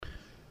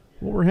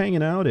Well, we're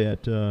hanging out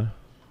at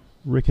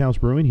Rickhouse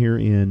Brewing here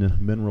in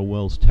Mineral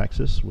Wells,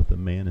 Texas, with the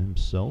man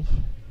himself,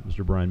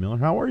 Mr. Brian Miller.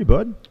 How are you,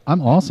 bud?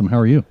 I'm awesome. How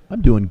are you?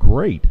 I'm doing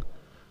great.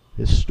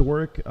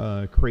 Historic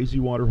Crazy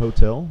Water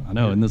Hotel. I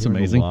know, isn't this here in the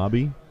amazing?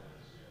 lobby.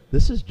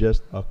 This is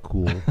just a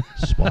cool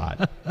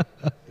spot.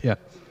 Yeah,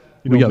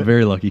 You we know, got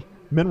very lucky.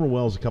 Mineral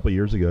Wells a couple of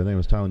years ago, I think I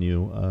was telling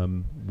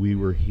you, we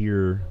were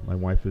here, my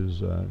wife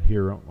is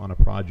here on a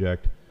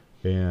project,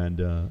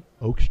 and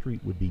Oak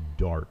Street would be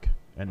dark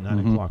at 9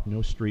 o'clock.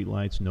 No street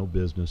lights, no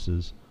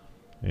businesses,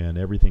 and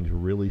everything's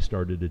really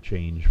started to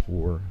change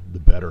for the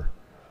better.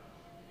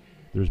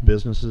 There's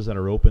businesses that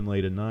are open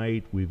late at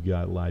night. We've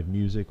got live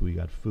music. We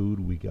got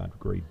food. We got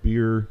great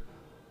beer.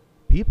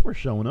 People are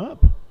showing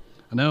up.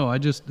 I know. I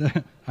just,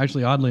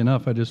 actually, oddly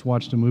enough, I just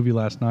watched a movie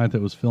last night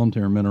that was filmed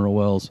here in Mineral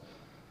Wells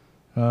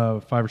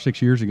 5 or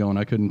 6 years ago, and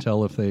I couldn't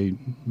tell if they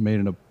made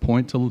it a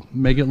point to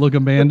make it look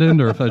abandoned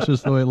or if that's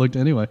just the way it looked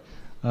anyway.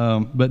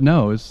 But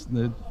no,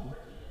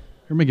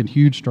 they're making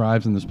huge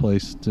strides in this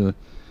place to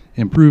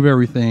improve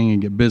everything and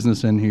get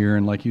business in here.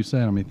 And like you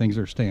said, I mean, things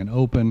are staying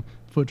open.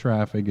 Foot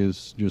traffic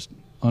is just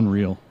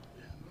unreal.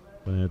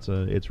 But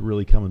it's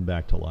really coming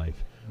back to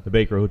life. The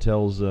Baker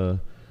Hotels, they're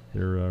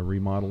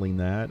remodeling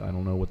that. I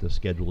don't know what the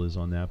schedule is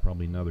on that.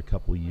 Probably another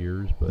couple of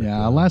years. But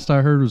yeah, last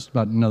I heard was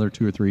about another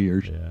 2 or 3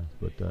 years. Yeah,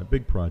 but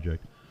big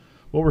project.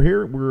 Well, we're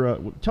here.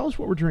 Tell us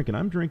what we're drinking.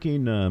 I'm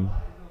drinking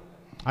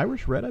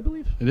Irish Red, I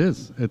believe. It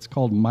is. It's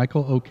called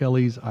Michael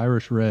O'Kelly's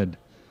Irish Red.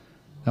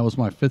 That was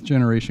my 5th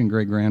generation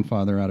great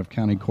grandfather out of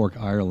County Cork,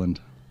 Ireland.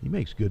 He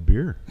makes good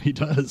beer. He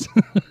does.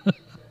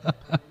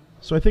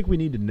 So I think we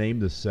need to name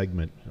this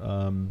segment.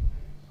 How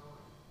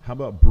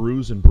about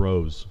Brews and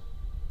Bros?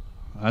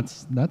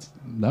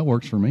 That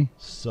works for me.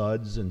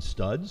 Suds and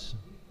Studs?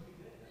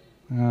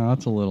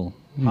 That's a little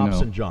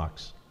Hops and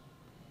Jocks?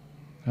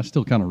 That's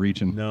still kind of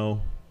reaching. No.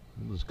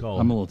 We'll just call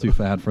I'm a little too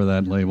fat for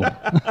that label.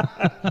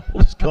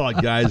 We'll just call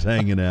it guys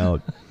hanging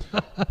out.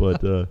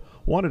 But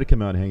wanted to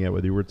come out and hang out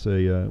with you. What's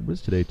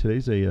today?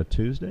 Today's a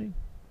Tuesday?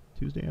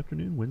 Tuesday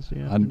afternoon?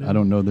 Wednesday afternoon? I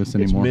don't know this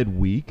anymore. It's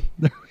midweek.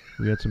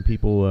 We got some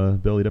people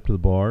bellied up to the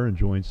bar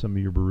enjoying some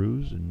of your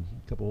brews, and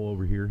a couple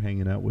over here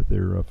hanging out with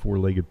their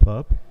four-legged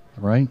pup.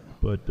 Right.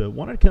 But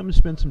wanted to come and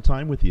spend some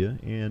time with you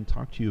and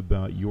talk to you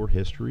about your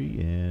history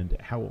and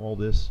how all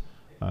this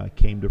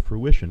came to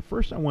fruition.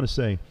 First, I want to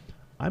say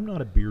I'm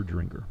not a beer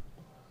drinker.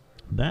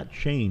 That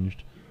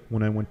changed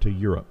when I went to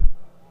Europe.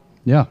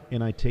 Yeah.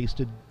 And I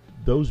tasted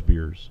those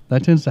beers.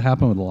 That tends to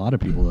happen with a lot of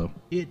people, though.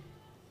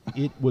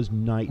 It was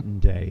night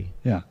and day.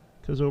 Yeah.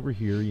 Because over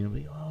here,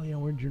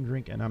 where'd you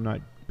drink? And I'm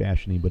not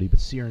bashing anybody, but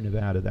Sierra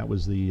Nevada, that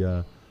was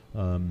the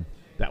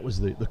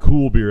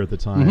cool beer at the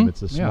time. Mm-hmm.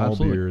 It's a small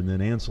absolutely. beer, and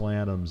then Ansel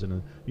Adams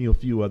and a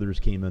few others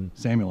came in.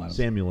 Samuel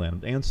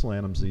Adams. Ansel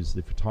Adams, he's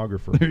the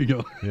photographer. There you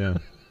go. Yeah.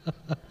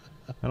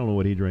 I don't know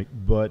what he drank,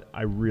 but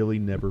I really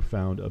never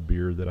found a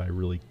beer that I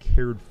really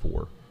cared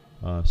for.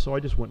 So I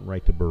just went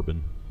right to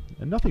bourbon,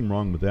 and nothing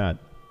wrong with that.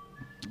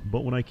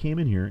 But when I came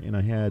in here, and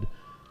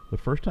the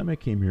first time I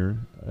came here,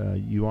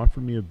 you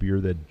offered me a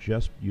beer that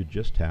you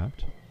just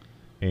tapped,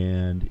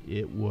 and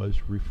it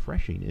was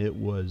refreshing. It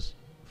was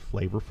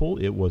flavorful.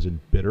 It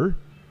wasn't bitter.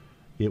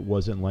 It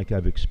wasn't like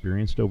I've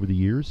experienced over the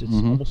years. It's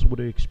almost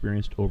what I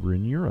experienced over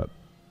in Europe.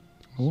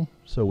 Cool.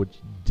 So it's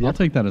different.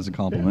 I'll take that as a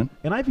compliment. Yeah.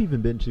 And I've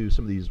even been to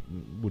some of these,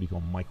 what do you call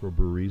them,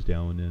 microbreweries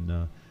down in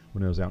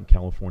when I was out in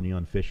California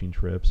on fishing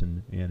trips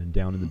and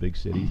down in the big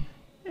cities.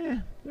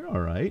 They're all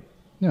right.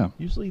 Yeah.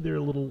 Usually they're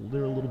a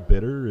little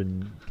bitter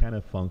and kind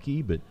of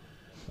funky, but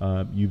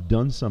you've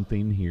done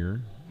something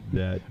here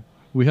that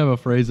We have a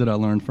phrase that I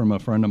learned from a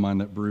friend of mine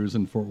that brews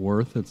in Fort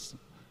Worth.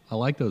 I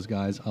like those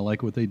guys. I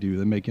like what they do.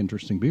 They make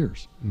interesting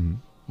beers. Mm-hmm.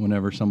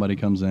 Whenever somebody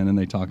comes in and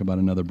they talk about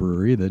another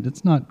brewery that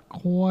it's not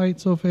quite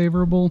so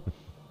favorable,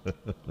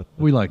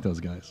 we like those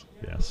guys.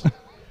 Yes.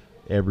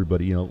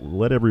 Everybody,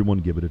 let everyone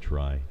give it a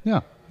try.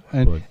 Yeah.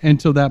 And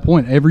to that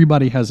point,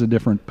 everybody has a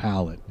different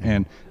palate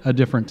and a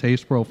different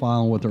taste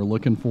profile and what they're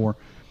looking for.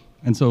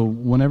 And so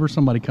whenever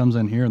somebody comes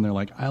in here and they're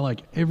like, I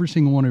like every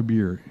single one of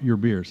your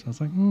beers, I was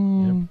like,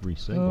 every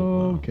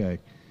single. Okay.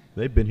 Wow.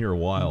 They've been here a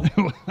while.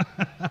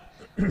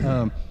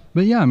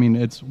 But yeah, I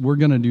mean, we're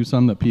going to do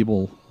some that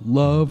people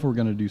love. We're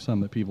going to do some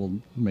that people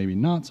maybe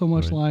not so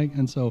much like.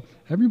 And so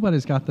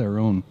everybody's got their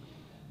own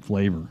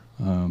flavor.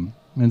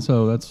 And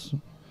so that's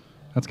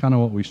kind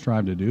of what we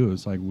strive to do.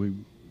 It's like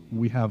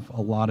we have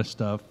a lot of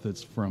stuff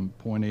that's from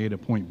point A to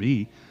point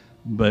B.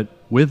 But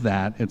with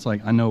that, it's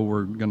like I know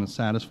we're going to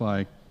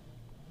satisfy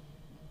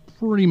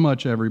pretty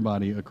much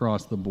everybody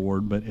across the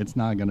board, but it's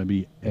not going to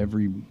be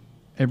every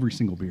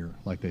single beer,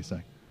 like they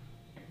say.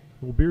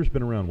 Well, beer's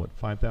been around,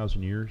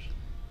 5,000 years?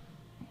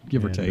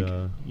 Give or take.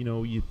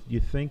 You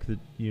think that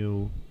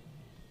you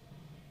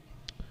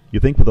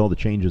think with all the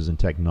changes in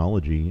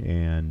technology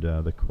and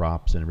the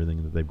crops and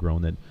everything that they've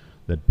grown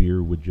that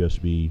beer would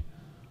just be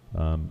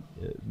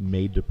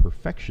made to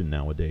perfection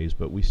nowadays,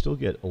 but we still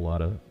get a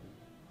lot of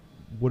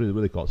what do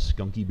they call it?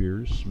 Skunky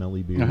beers,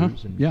 smelly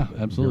beers, and yeah,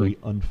 absolutely,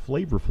 very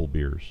unflavorful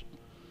beers.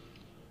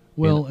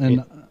 Well,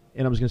 and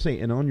And I was going to say,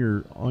 and on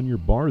your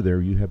bar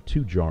there, you have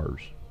 2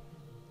 jars,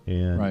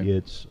 and Right.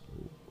 it's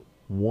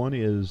one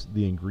is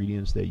the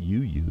ingredients that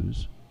you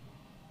use,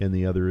 and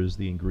the other is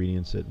the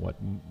ingredients that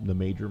the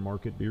major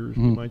market beers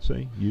you might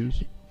say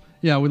use.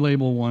 Yeah, we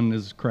label one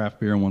as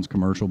craft beer and one's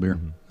commercial beer.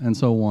 And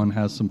so one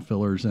has some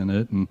fillers in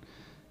it, and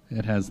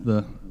it has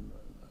the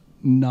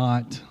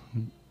not,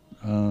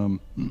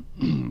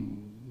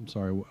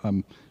 sorry,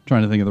 I'm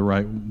trying to think of the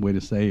right way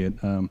to say it.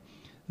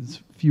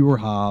 It's fewer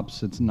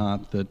hops. It's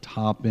not the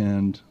top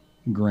end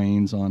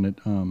grains on it.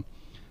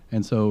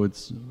 And so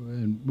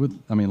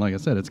like I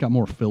said, it's got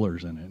more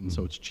fillers in it. And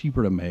so it's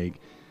cheaper to make,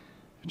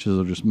 which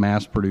is just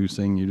mass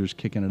producing. You're just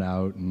kicking it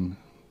out, and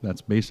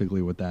that's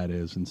basically what that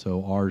is. And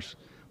so ours,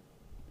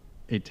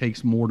 it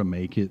takes more to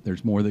make it.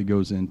 There's more that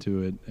goes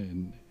into it,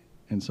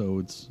 and so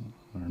it's,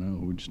 I don't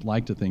know, we just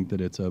like to think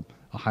that it's a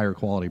higher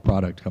quality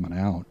product coming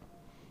out.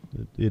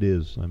 It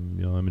is. I'm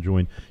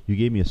enjoying. You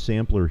gave me a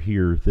sampler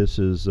here. This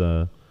is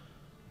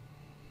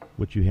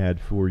what you had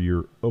for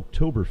your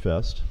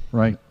Oktoberfest.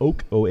 Right.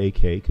 Oak,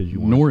 O-A-K, because you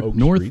want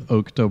North Street.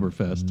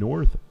 Oktoberfest.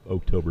 North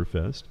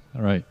Oktoberfest.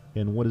 All right.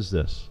 And what is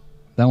this?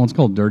 That one's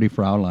called Dirty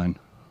Fraulein.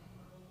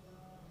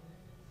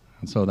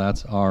 And so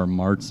that's our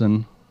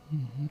Martzen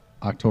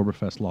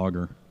Oktoberfest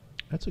lager.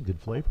 That's a good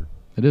flavor.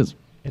 It is.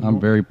 And I'm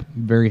very,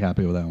 very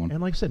happy with that one.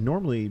 And like I said,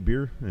 normally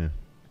beer,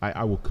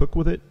 I will cook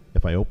with it.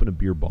 If I open a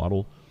beer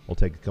bottle, I'll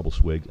take a couple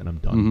swigs and I'm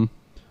done.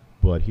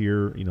 But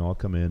here, I'll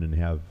come in and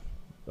have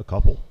a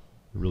couple.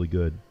 Really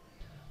good.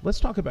 Let's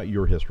talk about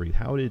your history.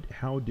 How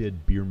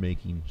did beer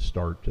making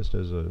start? Just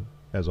as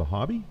a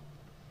hobby,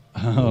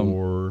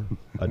 or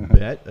a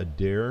bet, a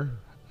dare?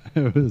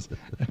 It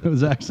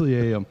was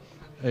actually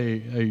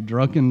a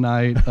drunken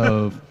night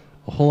of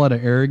a whole lot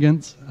of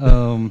arrogance.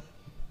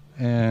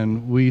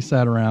 And we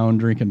sat around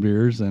drinking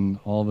beers, and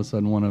all of a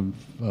sudden one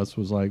of us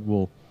was like,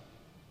 well,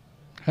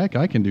 heck,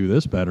 I can do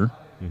this better.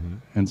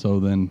 And so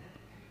then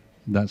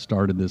that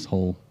started this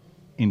whole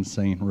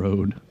insane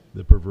road.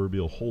 The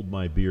proverbial hold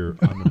my beer,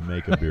 I'm going to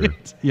make a beer.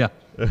 Yeah.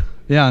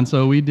 Yeah, and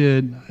so we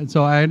did.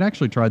 So I had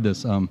actually tried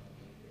this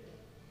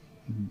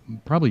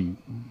probably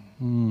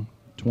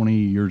 20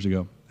 years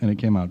ago, and it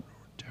came out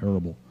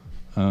terrible.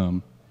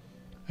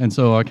 And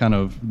so I kind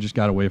of just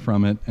got away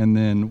from it. And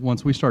then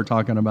once we started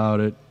talking about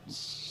it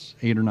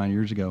 8 or 9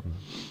 years ago,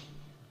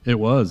 it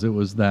was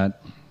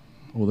that,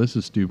 well, this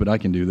is stupid. I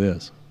can do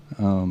this.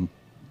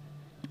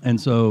 And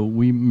so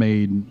we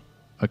made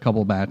a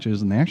couple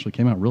batches, and they actually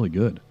came out really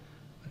good.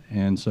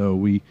 And so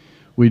we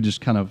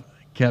just kind of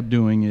kept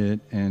doing it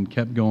and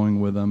kept going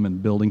with them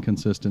and building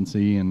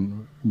consistency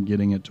and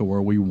getting it to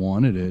where we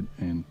wanted it.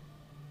 And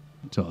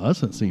to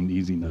us, it seemed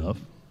easy enough.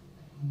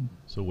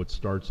 So what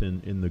starts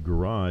in the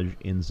garage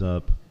ends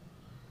up,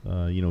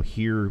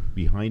 here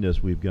behind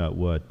us, we've got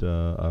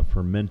a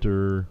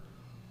fermenter.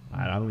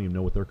 I don't even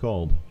know what they're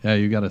called. Yeah,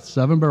 you got a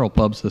 7-barrel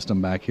pub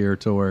system back here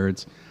to where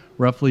it's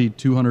roughly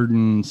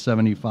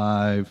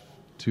 275,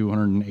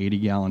 280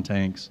 gallon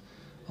tanks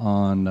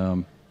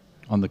on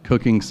the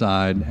cooking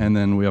side, and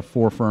then we have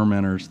 4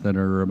 fermenters that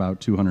are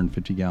about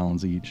 250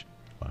 gallons each.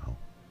 Wow.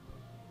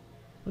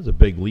 That's a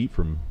big leap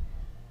from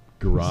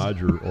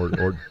garage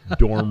or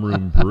dorm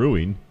room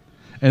brewing.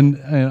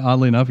 And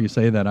oddly enough, you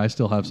say that, I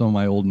still have some of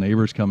my old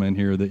neighbors come in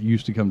here that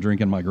used to come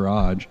drink in my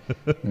garage.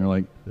 And they're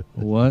like,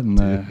 what in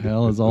the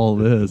hell is all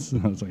this?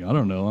 And I was like, I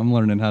don't know. I'm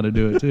learning how to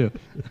do it too.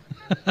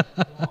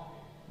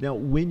 Now,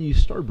 when you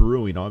start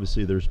brewing,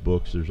 obviously there's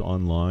books, there's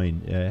online.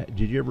 Have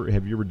you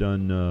ever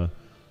done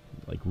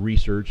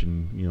research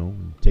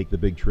and take the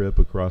big trip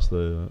across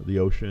the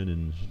ocean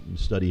and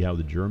study how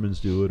the Germans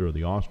do it or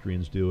the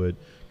Austrians do it?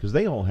 Because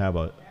they all have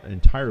an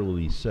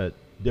entirely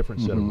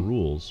different set of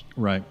rules.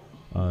 Right.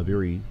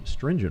 Very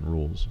stringent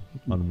rules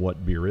on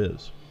what beer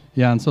is.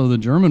 Yeah, and so the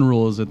German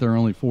rule is that there are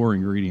only 4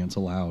 ingredients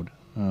allowed: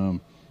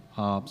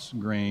 hops,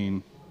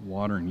 grain,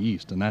 water, and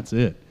yeast, and that's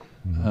it.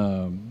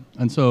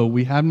 And so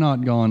we have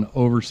not gone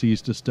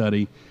overseas to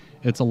study.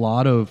 It's a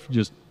lot of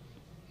just,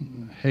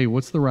 hey,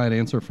 what's the right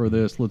answer for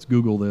this? Let's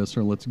Google this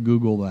or let's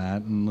Google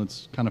that, and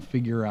let's kind of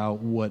figure out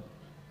what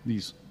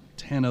these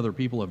 10 other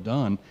people have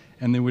done.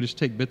 And then we just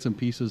take bits and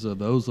pieces of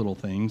those little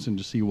things and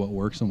just see what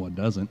works and what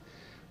doesn't.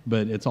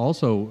 But it's a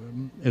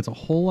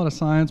whole lot of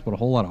science, but a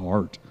whole lot of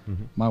art.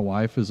 My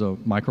wife is a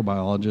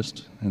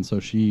microbiologist, and so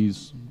she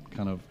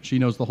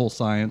knows the whole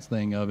science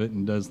thing of it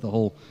and does the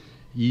whole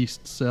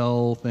yeast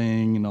cell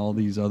thing and all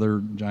these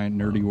other giant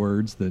nerdy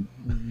words that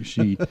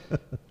she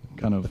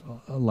kind of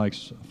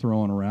likes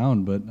throwing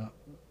around. But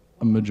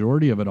a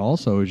majority of it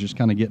also is just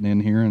kind of getting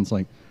in here and it's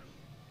like,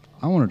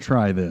 I want to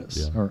try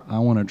this or I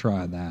want to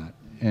try that.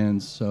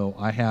 And so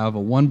I have a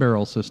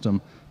 1-barrel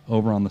system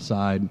over on the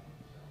side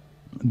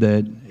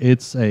that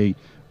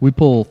we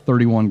pull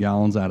 31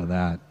 gallons out of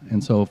that.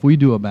 And so if we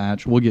do a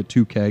batch, we'll get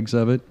 2 kegs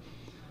of it.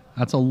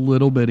 That's a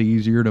little bit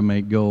easier to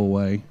make go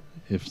away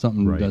if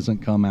something doesn't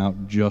come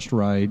out just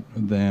right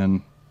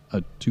than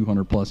a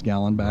 200 plus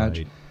gallon batch.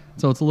 Right.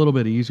 So it's a little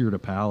bit easier to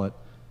palate.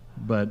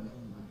 But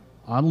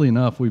oddly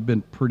enough, we've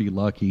been pretty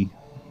lucky.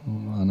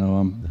 I know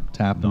I'm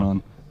tapping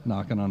on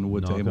knocking on the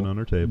wood Knocking table. on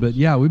our tables. But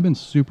yeah, we've been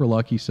super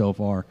lucky so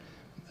far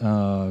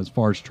as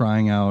far as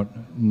trying out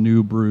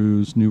new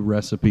brews, new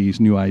recipes,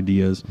 new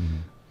ideas.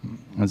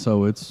 And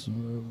so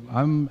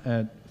I'm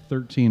at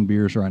 13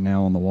 beers right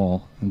now on the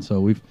wall, and so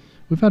we've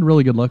had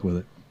really good luck with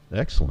it.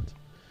 Excellent.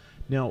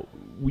 Now,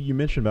 you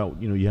mentioned about,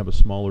 you have a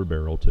smaller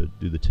barrel to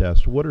do the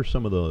test. What's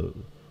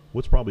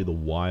probably the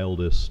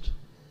wildest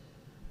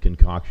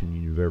concoction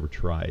you've ever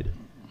tried?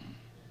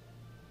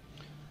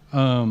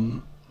 I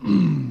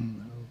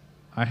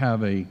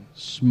have a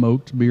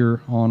smoked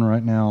beer on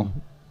right now.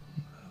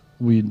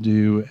 We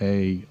do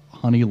a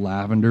honey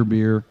lavender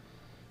beer.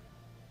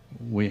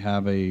 We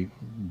have a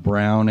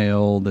brown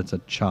ale that's a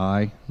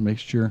chai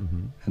mixture.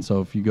 And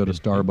so if you go to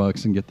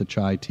Starbucks and get the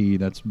chai tea,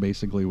 that's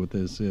basically what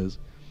this is.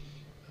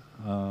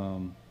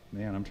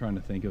 Man, I'm trying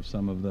to think of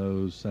some of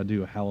those. I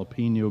do a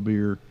jalapeno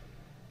beer.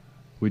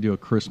 We do a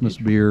Christmas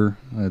beer.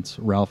 It's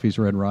Ralphie's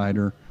Red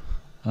Rider.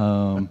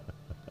 And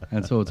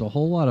so it's a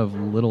whole lot of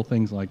little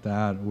things like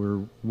that.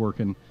 We're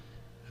working,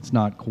 it's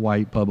not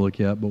quite public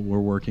yet, but we're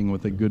working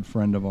with a good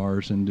friend of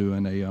ours and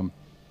doing a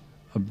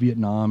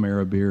Vietnam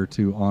era beer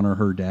to honor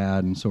her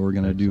dad. And so we're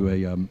going to do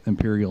a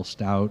imperial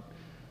stout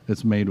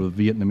that's made with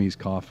Vietnamese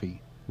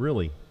coffee.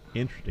 Really?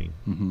 Interesting.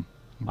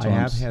 So I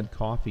have had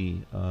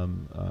coffee,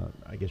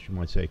 I guess you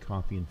might say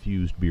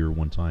coffee-infused beer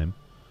one time.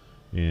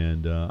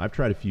 And I've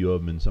tried a few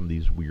of them in some of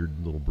these weird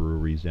little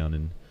breweries down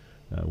in,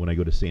 when I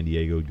go to San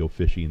Diego, go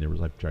fishing,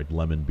 I've tried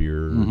lemon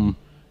beer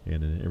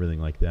and everything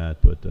like that.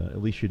 But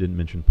at least you didn't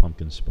mention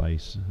pumpkin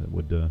spice. That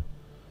would...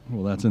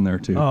 well, that's in there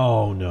too.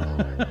 Oh, no.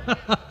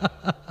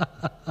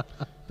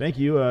 Thank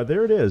you.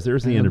 There it is.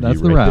 There's the interview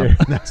that's the right wrap.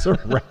 there. That's a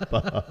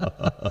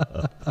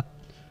wrap.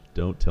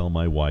 Don't tell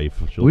my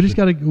wife. We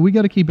got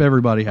to keep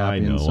everybody happy. I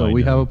know, and so I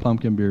we have know. a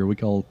pumpkin beer we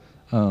call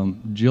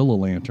Jill a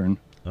Lantern.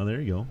 Oh,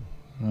 there you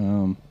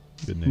go.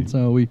 Good name. And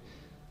so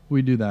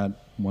we do that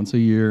once a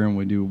year, and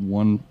we do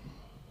one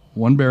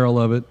barrel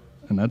of it,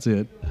 and that's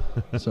it.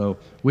 So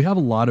we have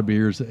a lot of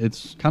beers.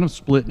 It's kind of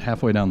split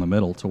halfway down the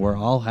middle to where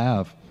I'll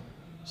have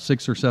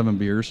 6 or 7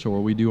 beers to where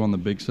we do on the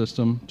big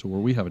system to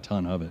where we have a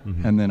ton of it.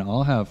 And then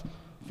I'll have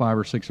 5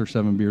 or 6 or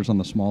 7 beers on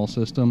the small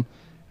system,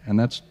 and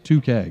that's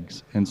 2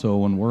 kegs. And so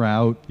when we're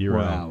out, You're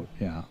we're out. out.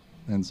 Yeah.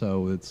 And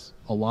so it's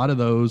a lot of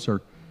those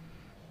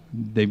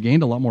they've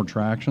gained a lot more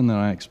traction than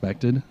I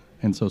expected.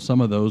 And so some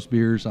of those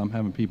beers, I'm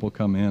having people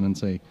come in and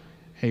say,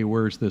 hey,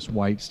 where's this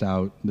white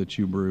stout that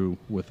you brew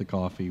with the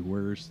coffee?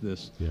 Where's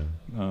this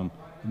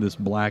this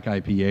black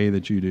IPA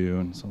that you do?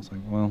 And so I was like,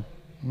 well,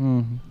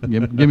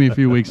 give me a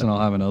few weeks and I'll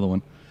have another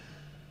one.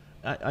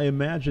 I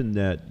imagine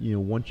that,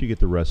 once you get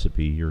the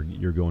recipe,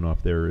 you're going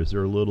off there. Is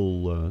there a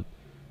little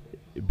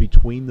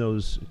between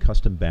those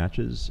custom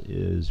batches?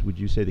 Would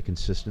you say the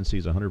consistency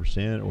is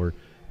 100%, or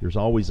there's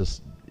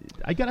always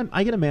I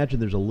can imagine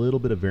there's a little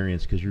bit of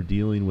variance because you're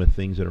dealing with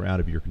things that are out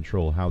of your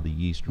control, how the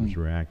yeast was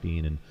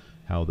reacting and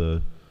how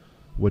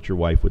what your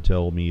wife would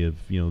tell me of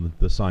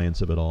the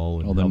science of it all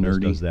and all the how this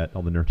nerdy does that,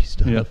 all the nerdy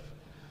stuff.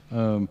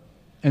 Yep.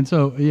 And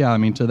so, yeah, I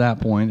mean, to that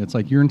point, it's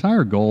like your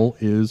entire goal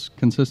is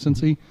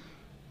consistency,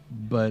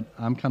 but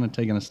I'm kind of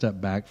taking a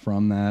step back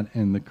from that,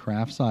 and the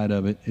craft side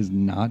of it is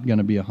not going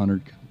to be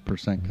 100%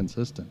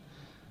 consistent.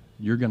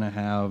 You're going to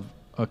have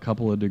a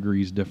couple of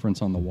degrees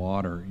difference on the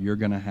water. You're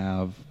going to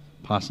have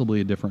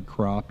possibly a different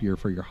crop year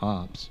for your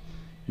hops.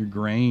 Your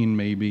grain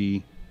may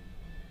be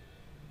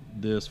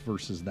this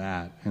versus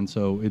that. And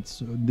so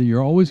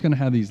you're always going to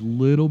have these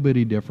little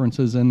bitty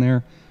differences in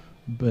there,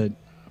 but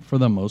for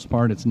the most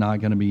part, it's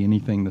not going to be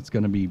anything that's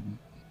going to be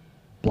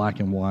black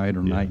and white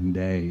or night and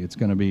day. It's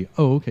going to be,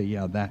 oh, okay,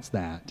 yeah, that's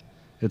that.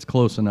 It's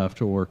close enough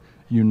to where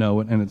you know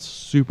it, and it's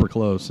super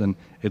close. And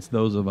it's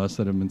those of us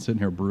that have been sitting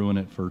here brewing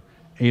it for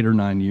 8 or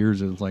 9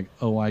 years. It's like,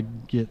 oh, I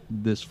get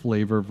this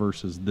flavor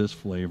versus this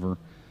flavor.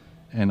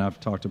 And I've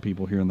talked to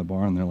people here in the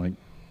bar, and they're like,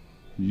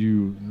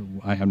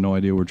 I have no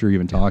idea what you're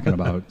even talking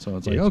about. So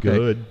it's like, It's okay,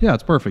 good. yeah,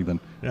 it's perfect then.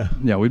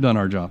 Yeah, we've done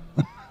our job.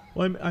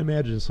 Well, I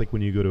imagine it's like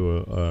when you go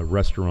to a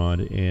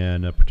restaurant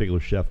and a particular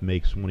chef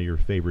makes one of your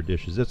favorite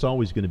dishes. It's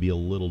always going to be a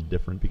little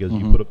different because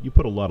you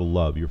put a lot of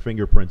love. Your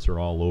fingerprints are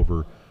all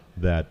over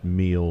that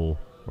meal,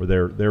 or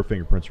their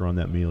fingerprints are on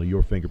that meal.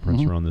 Your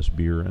fingerprints are on this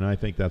beer, and I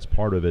think that's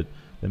part of it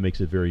that makes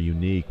it very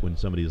unique. When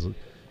somebody's,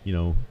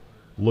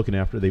 looking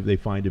after, they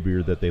find a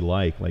beer that they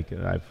like. Like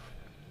I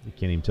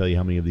can't even tell you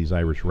how many of these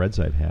Irish Reds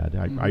I've had.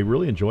 I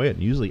really enjoy it.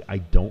 And usually, I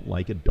don't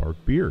like a dark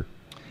beer.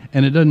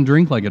 And it doesn't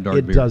drink like a dark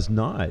beer. It does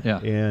not. Yeah.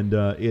 And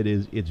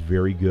it's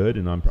very good.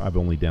 And I've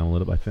only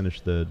downloaded. I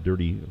finished the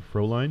Dirty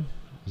Frohlein.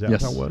 Is that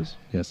Yes. how it was?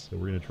 Yes. So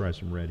we're going to try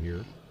some red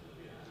here.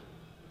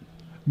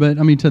 But,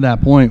 I mean, to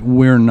that point,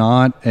 we're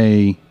not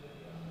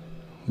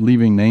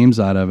leaving names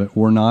out of it,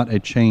 we're not a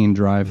chain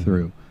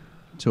drive-through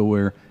to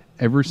where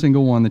every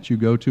single one that you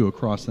go to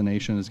across the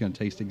nation is going to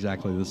taste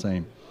exactly the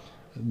same.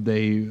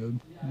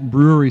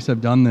 Breweries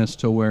have done this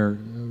to where,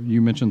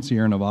 you mentioned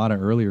Sierra Nevada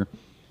earlier,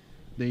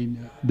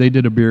 they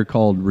did a beer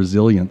called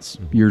Resilience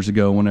years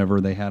ago whenever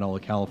they had all the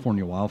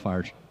California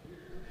wildfires.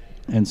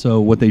 And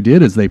so what they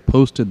did is they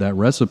posted that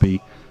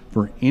recipe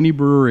for any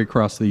brewery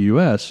across the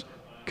U.S.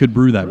 could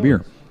brew that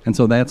beer. And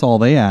so that's all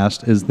they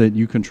asked, is that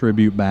you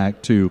contribute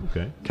back to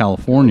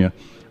California.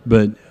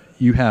 But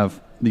you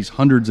have these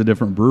hundreds of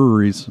different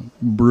breweries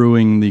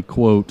brewing the,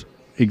 quote,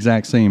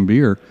 exact same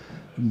beer.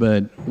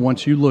 But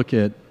once you look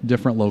at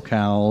different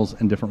locales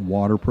and different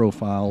water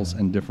profiles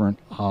and different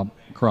hop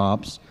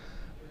crops,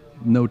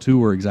 no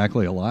two are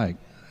exactly alike.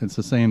 It's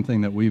the same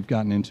thing that we've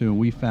gotten into, and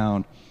we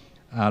found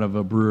out of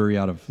a brewery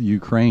out of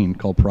Ukraine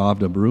called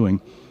Pravda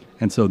Brewing.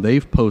 And so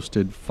they've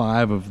posted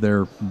 5 of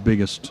their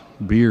biggest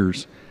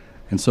beers.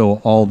 And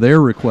so all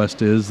their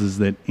request is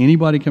that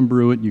anybody can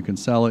brew it, you can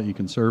sell it, you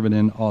can serve it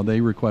in. All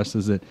they request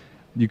is that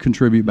you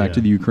contribute back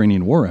to the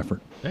Ukrainian war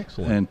effort.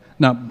 Excellent. And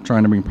not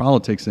trying to bring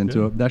politics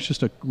into it. That's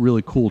just a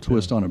really cool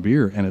twist on a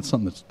beer, and it's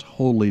something that's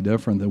totally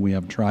different that we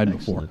haven't tried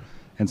before.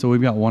 And so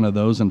we've got one of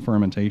those in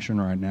fermentation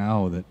right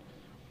now that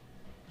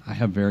I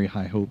have very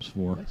high hopes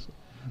for. Excellent.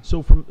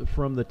 So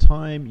from the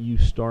time you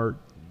start,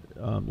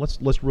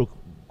 let's real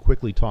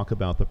quickly talk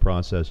about the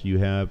process. You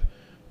have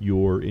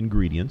your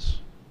ingredients,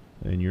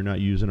 and you're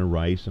not using a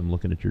rice. I'm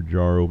looking at your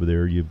jar over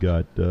there. You've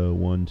got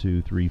 1,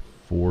 2, 3,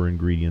 4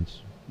 ingredients.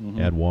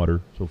 Add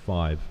water, so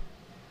 5.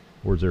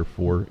 Or is there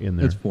 4 in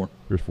there? It's 4.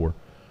 There's 4.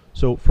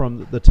 So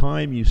from the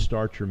time you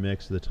start your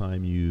mix to the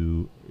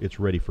time it's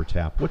ready for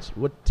tap,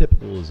 what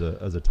typical is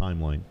a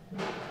timeline?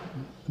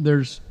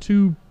 There's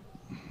 2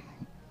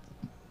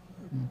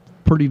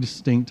 pretty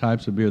distinct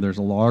types of beer. There's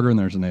a lager and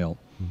there's an ale.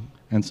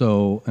 And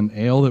so an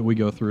ale that we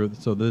go through,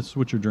 so this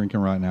what you're drinking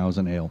right now is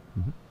an ale.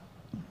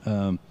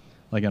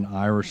 Like an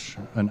Irish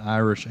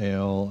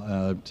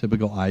ale,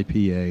 typical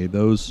IPA.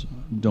 Those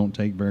don't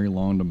take very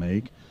long to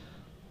make.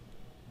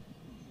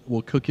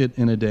 We'll cook it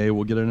in a day.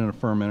 We'll get it in a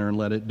fermenter and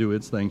let it do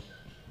its thing.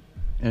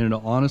 And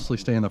it'll honestly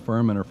stay in the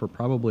fermenter for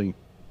probably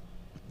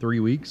 3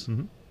 weeks.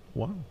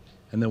 Wow.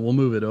 And then we'll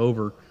move it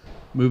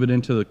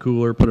into the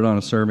cooler, put it on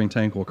a serving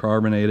tank, we'll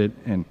carbonate it,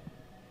 and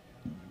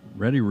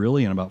ready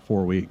really in about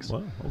 4 weeks.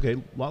 Wow. Okay,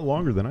 a lot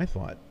longer than I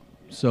thought.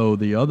 So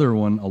the other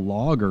one, a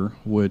lager,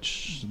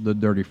 which the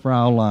Dirty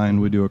Frau line,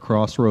 we do a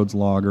Crossroads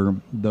lager.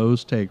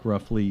 Those take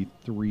roughly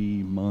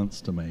 3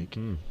 months to make.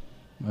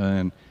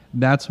 And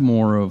that's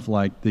more of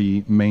like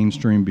the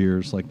mainstream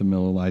beers like the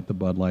Miller Lite, the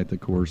Bud Light, the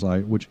Coors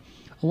Light, which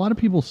a lot of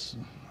people,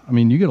 I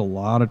mean, you get a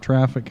lot of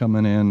traffic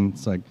coming in.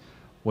 It's like,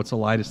 what's the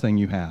lightest thing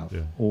you have?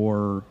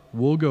 Or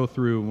we'll go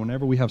through,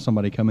 whenever we have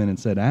somebody come in and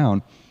sit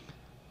down,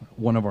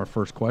 one of our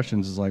first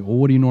questions is like, well,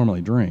 what do you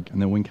normally drink?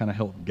 And then we can kind of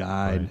help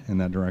guide in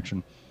that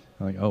direction.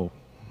 Like, oh,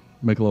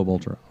 Michelob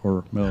Ultra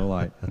or Miller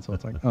Lite. And so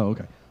it's like, oh,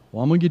 okay.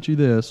 Well, I'm going to get you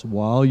this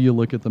while you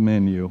look at the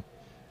menu.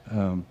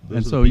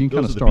 And so you can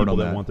kind of start on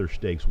that. That want their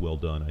steaks well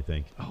done, I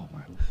think. Oh,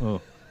 my.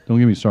 Oh, don't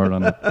get me started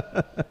on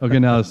that. Okay,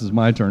 now this is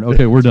my turn.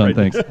 Okay, we're done.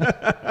 Thanks.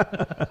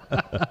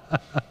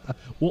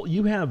 Well,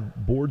 you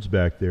have boards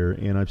back there,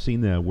 and I've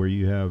seen that where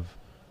you have,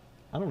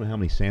 I don't know how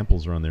many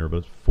samples are on there,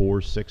 but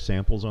 4, 6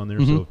 samples on there.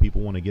 So if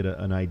people want to get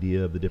an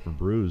idea of the different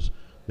brews,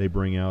 they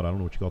bring out, I don't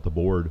know what you call it, the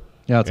board.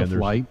 Yeah, it's a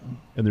flight.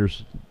 And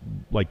there's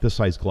like this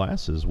size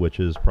glasses,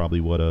 which is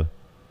probably what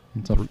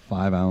it's a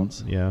 5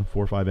 ounce. Yeah,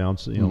 4 or 5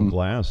 ounce,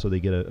 glass, so they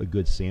get a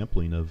good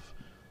sampling of.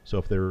 So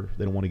if they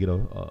don't want to get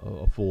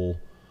a full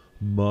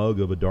mug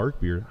of a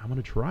dark beer, I'm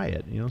going to try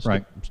it.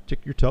 Stick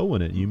your toe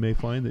in it. You may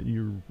find that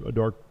you're a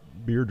dark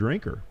beer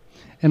drinker.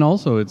 And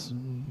also,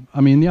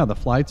 the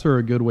flights are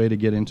a good way to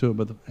get into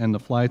it, and the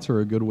flights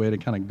are a good way to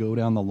kind of go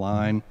down the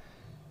line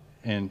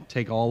and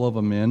take all of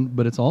them in.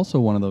 But it's also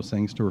one of those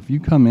things to where if you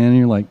come in and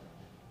you're like,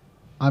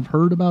 I've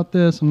heard about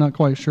this, I'm not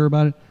quite sure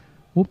about it,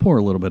 we'll pour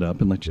a little bit up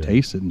and let you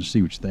taste it and just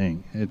see what you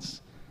think.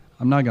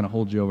 I'm not going to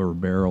hold you over a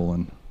barrel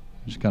and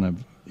just kind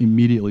of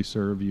immediately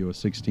serve you a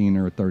 16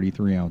 or a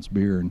 33 ounce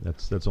beer. And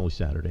that's only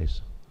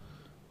Saturdays.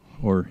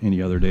 Or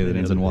any other day that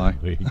ends in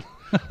Y.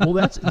 Well,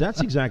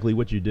 that's exactly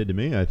what you did to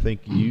me. I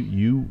think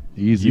you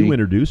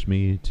introduced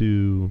me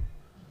to.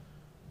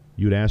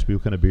 You'd asked me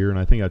what kind of beer, and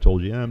I think I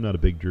told you, I'm not a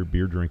big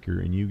beer drinker,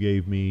 and you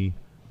gave me.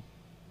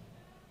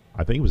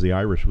 I think it was the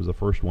Irish was the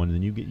first one, and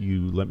then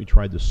you let me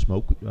try the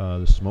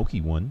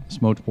smoky one,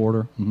 smoked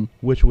porter,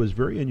 which was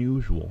very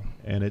unusual,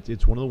 and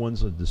it's one of the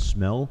ones that the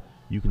smell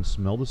you can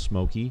smell the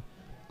smoky.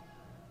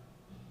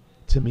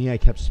 To me, I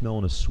kept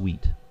smelling a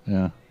sweet.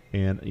 Yeah.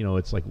 And,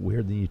 it's like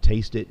weird. Then you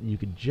taste it, and you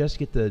could just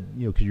get the,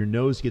 because your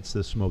nose gets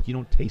the smoke. You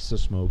don't taste the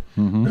smoke.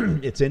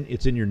 It's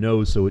in your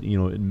nose, so it,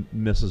 it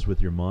messes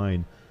with your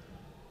mind.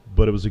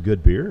 But it was a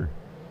good beer.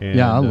 And,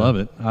 yeah, I love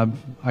it.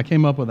 I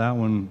came up with that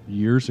one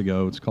years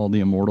ago. It's called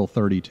the Immortal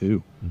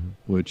 32,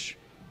 which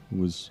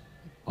was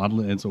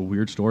oddly, it's a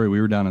weird story.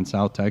 We were down in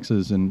South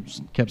Texas and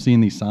kept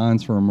seeing these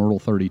signs for Immortal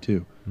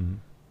 32.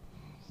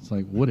 It's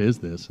like, what is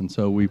this? And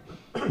so we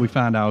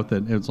found out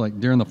that it's like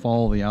during the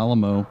fall of the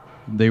Alamo,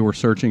 they were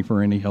searching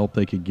for any help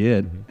they could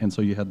get. And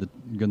so you had the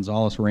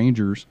Gonzales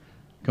Rangers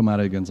come out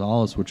of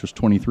Gonzales, which was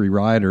 23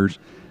 riders.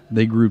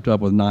 They grouped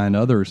up with 9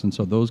 others, and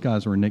so those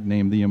guys were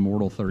nicknamed the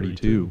Immortal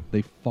 32.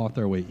 They fought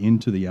their way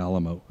into the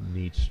Alamo.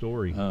 Neat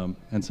story.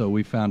 And so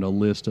we found a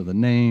list of the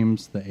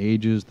names, the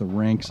ages, the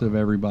ranks of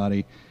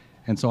everybody,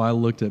 And so I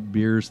looked at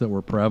beers that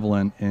were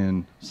prevalent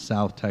in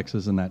South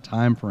Texas in that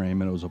time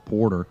frame, and it was a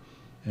porter.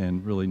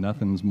 And really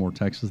nothing's more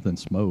Texas than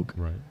smoke.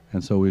 Right.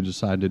 And so we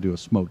decided to do a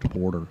smoked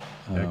porter.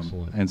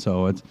 Excellent. And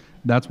so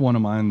that's one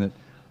of mine that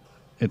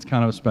it's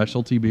kind of a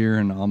specialty beer,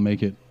 and I'll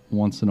make it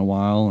once in a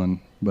while.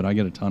 But I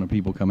get a ton of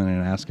people coming in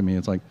and asking me,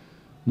 it's like,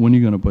 when are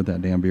you going to put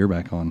that damn beer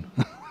back on?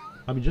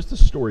 I mean, just the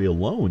story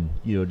alone,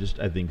 just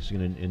I think is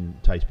going to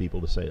entice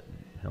people to say,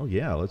 hell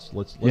yeah, let's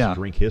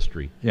drink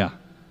history. Yeah.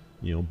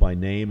 By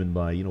name and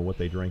by what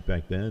they drank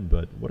back then.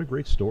 But what a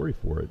great story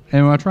for it.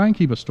 And I try and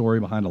keep a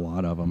story behind a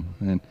lot of them.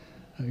 And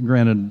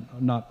granted,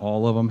 not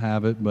all of them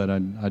have it, but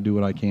I do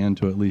what I can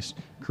to at least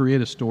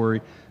create a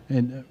story.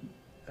 And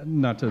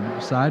not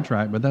to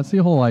sidetrack, but that's the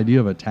whole idea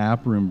of a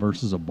tap room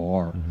versus a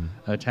bar.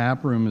 Mm-hmm. A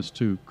tap room is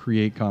to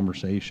create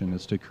conversation.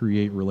 It's to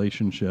create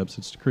relationships.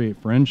 It's to create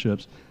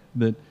friendships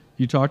that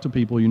you talk to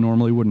people you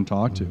normally wouldn't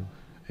talk to.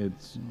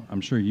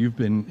 I'm sure you've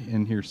been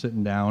in here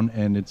sitting down,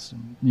 and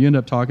you end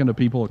up talking to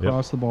people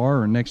across the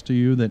bar or next to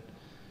you that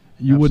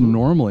you wouldn't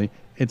normally.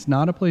 It's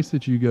not a place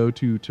that you go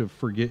to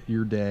forget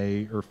your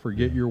day or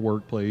forget your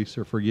workplace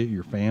or forget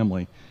your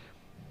family.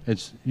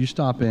 It's you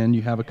stop in,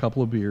 you have a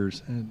couple of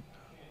beers, and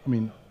I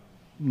mean,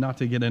 not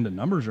to get into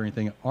numbers or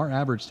anything, our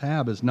average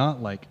tab is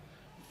not like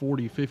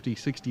 $40, $50,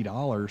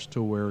 $60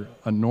 to where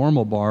a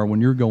normal bar,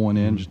 when you're going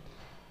in, just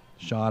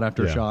shot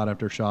after shot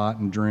after shot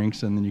and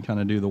drinks, and then you kind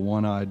of do the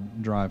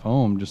one-eyed drive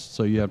home just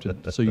so you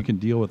can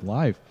deal with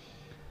life.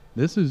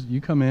 This is,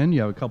 you come in,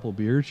 you have a couple of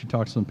beers, you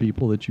talk to some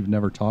people that you've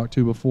never talked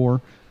to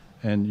before,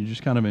 and you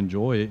just kind of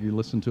enjoy it. You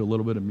listen to a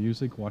little bit of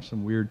music, watch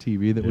some weird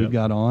TV that we've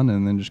got on,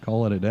 and then just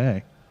call it a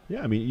day.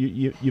 Yeah, I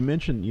mean, you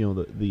mentioned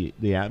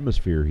the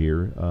atmosphere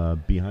here.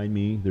 Behind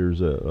me,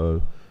 there's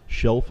a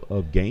shelf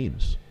of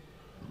games.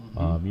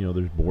 Mm-hmm.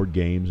 There's board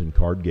games and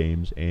card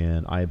games,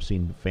 and I have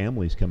seen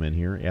families come in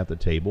here at the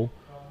table.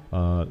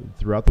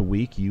 Throughout the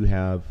week, you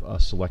have a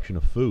selection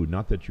of food.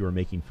 Not that you are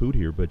making food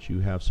here, but you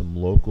have some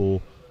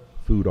local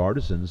food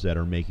artisans that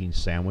are making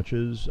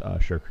sandwiches,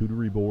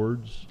 charcuterie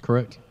boards.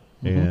 Correct.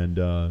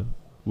 And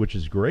which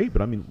is great,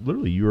 but I mean,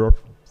 literally, your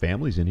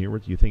families in here.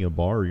 What do you think of a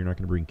bar? You're not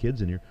going to bring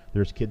kids in here.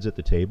 There's kids at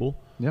the table.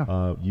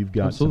 Yeah, you've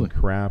got some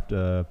craft,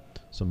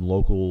 some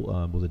local.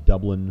 Was it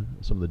Dublin?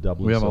 Some of the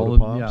Dublin we have soda all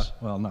pops.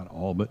 Yeah, well, not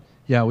all, but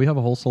yeah, we have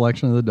a whole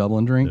selection of the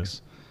Dublin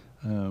drinks.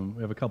 Yeah.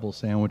 We have a couple of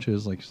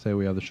sandwiches, like you say.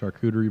 We have the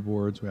charcuterie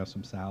boards. We have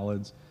some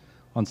salads.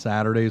 On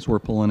Saturdays, we're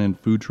pulling in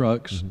food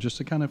trucks just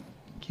to kind of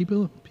keep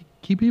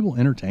people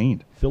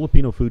entertained.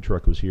 Filipino food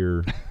truck was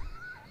here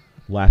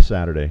last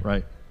Saturday.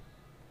 Right.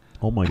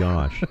 Oh my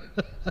gosh!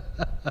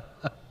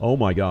 Oh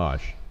my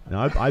gosh!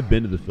 Now I've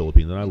been to the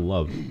Philippines and I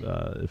love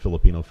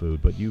Filipino food,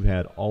 but you've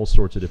had all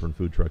sorts of different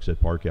food trucks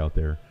that park out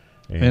there.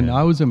 And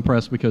I was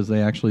impressed because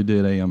they actually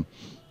did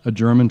a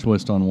German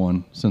twist on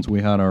one since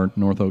we had our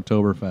North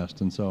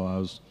Oktoberfest, and so I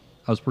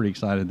was pretty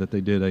excited that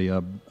they did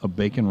a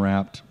bacon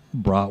wrapped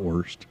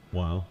bratwurst.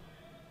 Wow!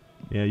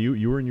 Yeah,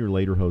 you were in your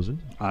lederhosen.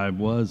 I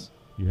was.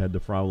 You had the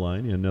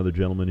Fraulein, and another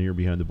gentleman here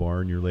behind the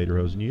bar in your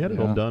lederhosen. You had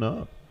it all done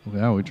up.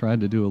 Yeah, we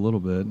tried to do a little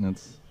bit, and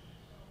it's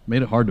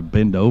made it hard to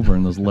bend over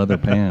in those leather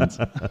pants,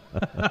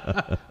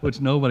 which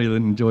nobody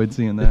enjoyed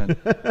seeing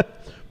that.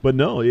 But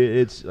no,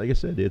 it's like I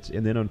said,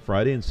 and then on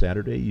Friday and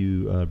Saturday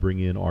you bring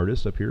in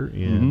artists up here,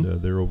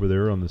 and they're over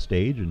there on the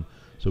stage, and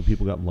so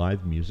people got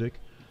live music.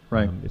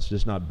 Right. It's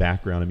just not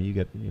background. I mean, you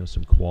got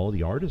some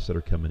quality artists that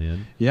are coming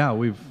in. Yeah,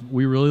 we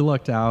really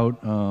lucked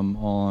out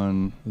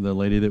on the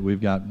lady that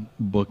we've got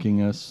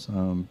booking us.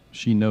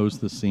 She knows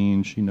the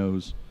scene. She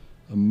knows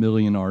a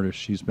million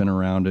artists. She's been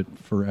around it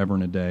forever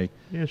and a day.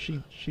 Yeah,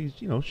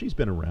 she's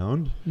been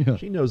around. Yeah.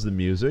 She knows the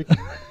music.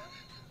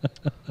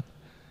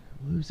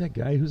 Who's that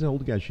guy? Who's that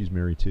old guy she's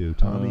married to?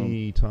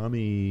 Tommy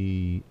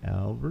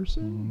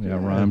Alverson? Yeah,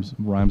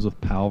 rhymes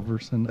with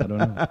Palverson. I don't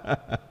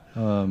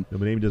know.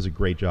 But Amy does a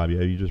great job.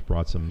 Yeah, you just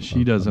brought some.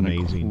 She does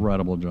amazing, an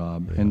incredible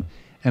job, and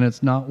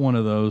it's not one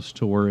of those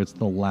to where it's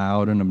the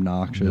loud and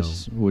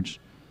obnoxious. No. Which,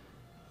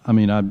 I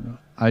mean,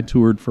 I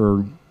toured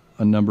for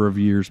a number of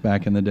years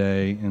back in the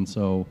day, and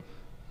so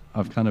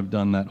I've kind of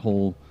done that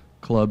whole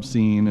club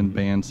scene and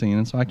band scene,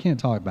 and so I can't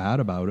talk bad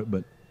about it.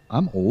 But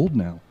I'm old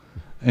now.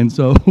 And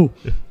so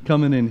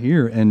coming in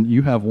here and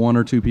you have one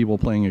or two people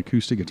playing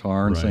acoustic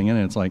guitar and singing,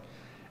 and it's like,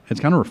 it's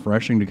kind of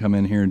refreshing to come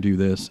in here and do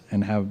this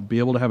and be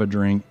able to have a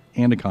drink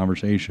and a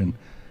conversation.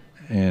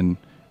 And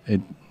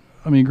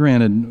I mean,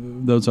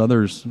 granted, those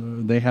others,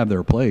 they have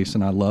their place,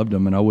 and I loved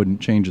them, and I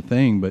wouldn't change a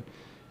thing, but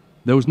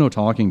there was no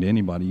talking to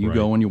anybody. You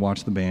go and you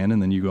watch the band,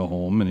 and then you go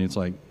home, and it's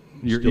like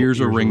your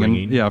ears are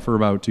ringing. Yeah, for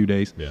about 2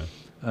 days.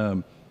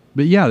 Yeah.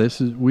 But yeah,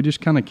 we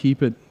just kind of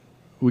keep it.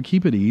 We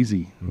keep it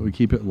easy. Mm-hmm. We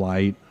keep it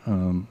light.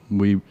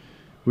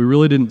 We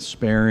really didn't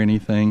spare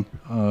anything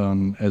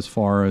as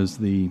far as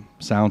the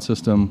sound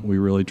system. We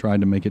really tried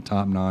to make it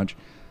top notch.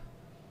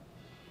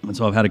 And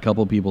so I've had a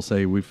couple of people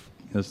say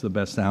it's the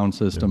best sound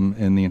system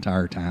in the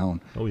entire town.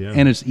 Oh yeah.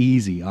 And it's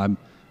easy.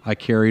 I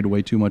carried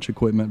way too much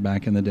equipment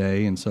back in the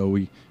day, and so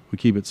we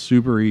keep it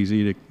super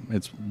easy.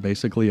 It's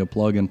basically a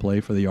plug and play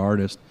for the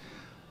artist.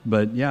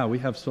 But yeah, we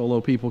have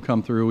solo people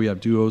come through. We have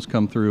duos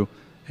come through,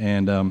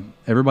 and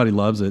everybody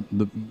loves it.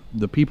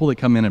 The people that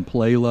come in and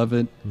play love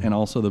it, and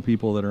also the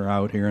people that are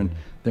out here and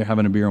they're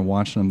having a beer and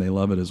watching them, they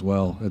love it as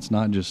well. It's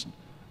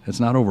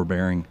not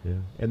overbearing. Yeah.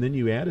 And then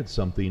you added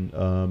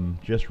something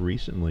just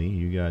recently.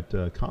 You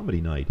got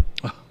comedy night.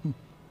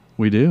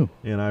 We do.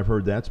 And I've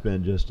heard that's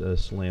been just a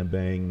slam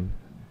bang,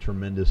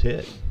 tremendous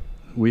hit.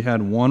 We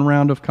had one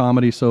round of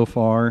comedy so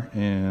far,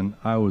 and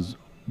I was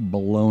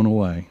blown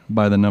away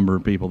by the number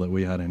of people that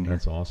we had in here.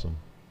 That's awesome.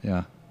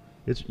 Yeah.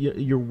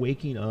 You're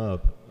waking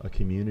up a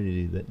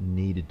community that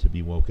needed to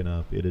be woken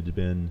up. It had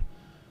been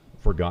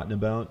forgotten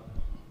about,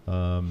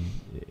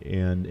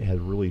 and has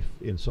really,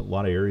 in a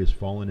lot of areas,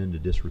 fallen into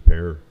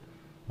disrepair.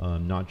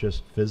 Not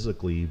just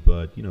physically,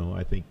 but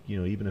I think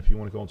even if you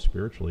want to go on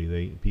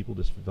spiritually, people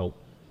just felt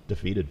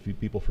defeated.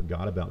 People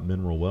forgot about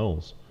mineral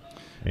wells,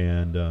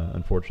 and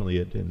unfortunately,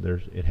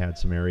 it had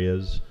some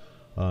areas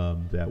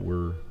that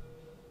were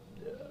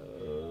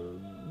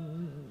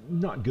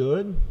not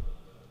good,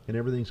 and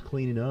everything's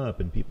cleaning up,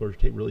 and people are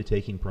really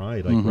taking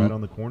pride. Like right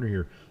on the corner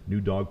here,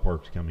 new dog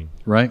park's coming.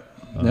 Right.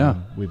 Yeah.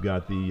 We've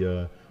got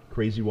the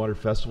Crazy Water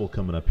Festival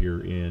coming up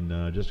here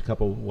in just a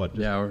couple. We're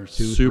 2,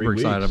 super 3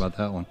 excited weeks. about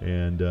that one.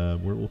 And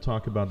we'll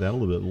talk about that a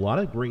little bit. A lot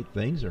of great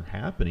things are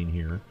happening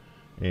here,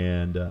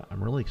 and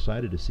I'm really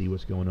excited to see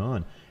what's going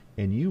on.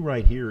 And you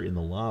right here in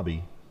the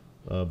lobby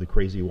of the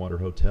Crazy Water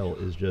Hotel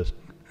is just,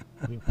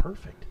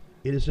 perfect.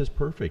 It is just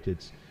perfect.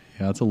 It's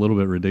a little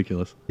bit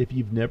ridiculous. If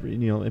you've never,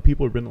 and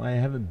people have been, I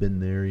haven't been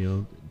there,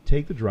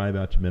 take the drive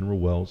out to Mineral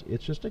Wells.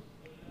 It's just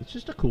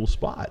a cool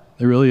spot.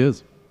 It really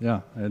is.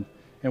 Yeah. And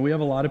we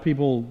have a lot of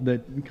people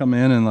that come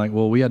in and like,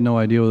 well, we had no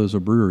idea there was a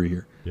brewery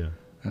here. Yeah.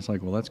 That's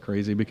like, well, that's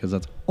crazy because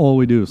that's all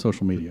we do is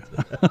social media.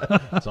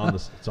 It's on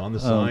the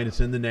sign.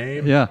 It's in the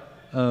name. Yeah.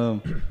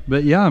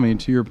 But yeah,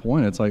 to your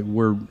point, it's like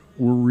we're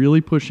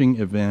really pushing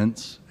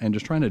events and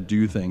just trying to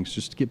do things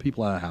just to get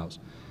people out of the house,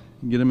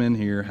 get them in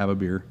here, have a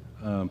beer.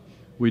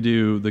 We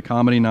do the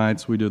comedy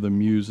nights, we do the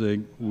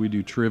music, we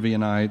do trivia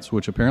nights,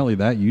 which apparently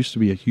that used to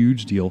be a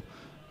huge deal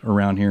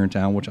around here in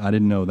town, which I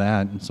didn't know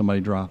that, and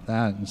somebody dropped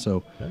that, and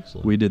so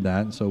Excellent. We did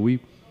that. And so we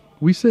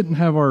sit and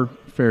have our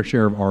fair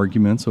share of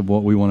arguments of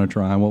what we want to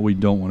try and what we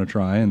don't want to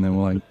try, and then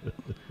we're like,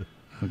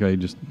 okay,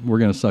 we're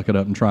going to suck it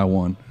up and try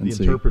one and see.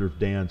 The interpretive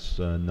dance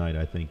night,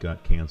 I think,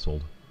 got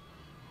canceled.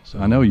 So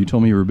I know, you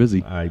told me you were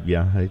busy. I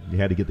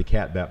had to get the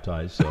cat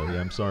baptized, so yeah,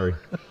 I'm sorry.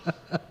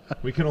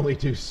 We can only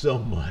do so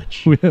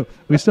much.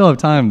 We still have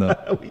time,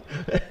 though.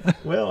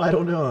 Well, I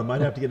don't know. I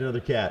might have to get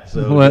another cat,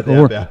 so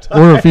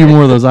or a few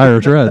more of those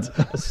Irish Reds.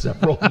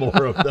 Several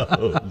more of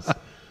those.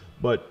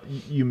 But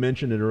you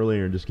mentioned it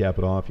earlier, and just cap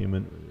it off,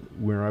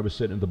 where I was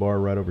sitting at the bar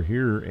right over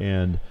here,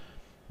 and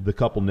the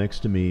couple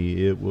next to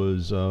me, it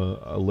was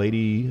a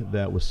lady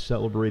that was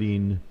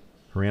celebrating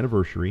her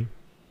anniversary.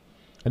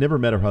 I never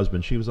met her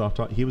husband. He was off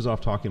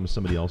talking with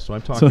somebody else, so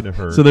I'm talking to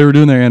her. So they were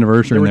doing their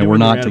anniversary, and they were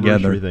not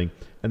together.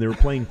 And they were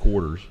playing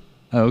quarters.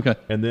 Oh, okay.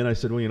 And then I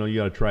said, well, you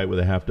got to try it with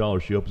a $50.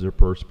 She opens her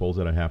purse, pulls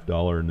out a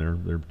 $50, and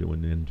they're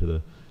doing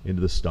into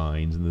the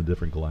steins and the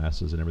different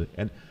glasses and everything.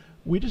 And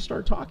we just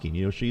start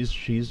talking.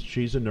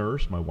 She's a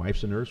nurse. My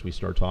wife's a nurse. We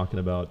start talking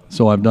about.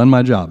 So I've done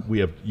my job.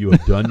 You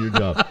have done your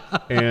job.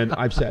 And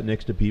I've sat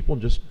next to people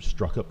and just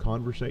struck up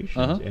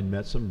conversations and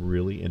met some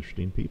really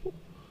interesting people.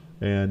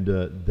 And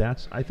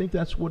I think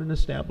that's what an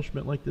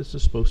establishment like this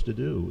is supposed to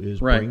do, is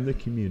bring the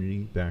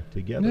community back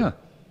together. Yeah.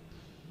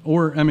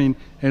 Or,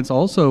 it's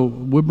also,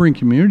 we bring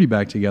community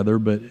back together,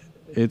 but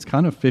it's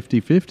kind of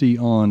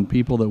 50-50 on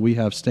people that we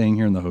have staying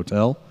here in the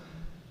hotel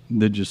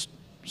that just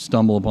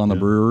stumble upon the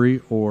brewery,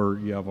 or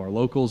you have our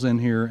locals in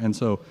here. And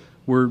so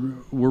we're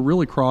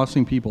really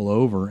crossing people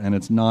over, and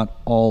it's not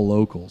all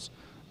locals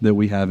that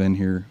we have in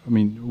here.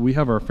 We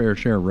have our fair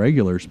share of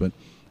regulars, but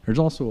there's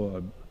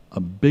also a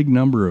big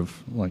number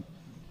of like,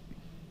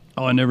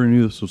 oh, I never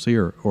knew this was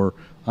here, or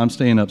I'm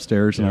staying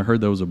upstairs and I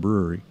heard there was a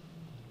brewery.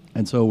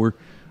 And so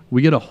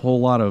we get a whole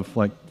lot of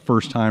like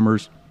first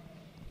timers,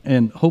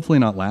 and hopefully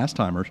not last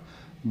timers,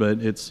 but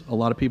it's a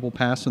lot of people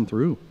passing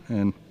through,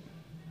 and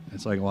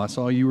it's like, well, I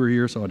saw you were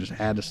here, so I just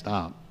had to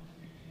stop.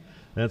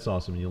 That's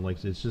awesome.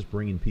 It's just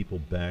bringing people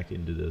back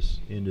into this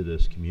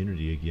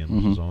community again,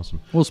 which is awesome.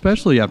 Well,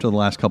 especially after the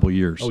last couple of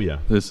years. Oh yeah,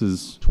 this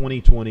is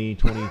 2020,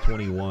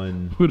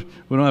 2021. We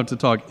don't have to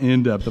talk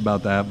in depth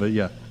about that, but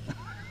yeah.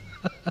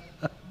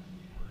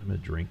 I'm gonna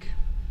drink.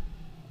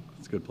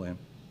 That's a good plan.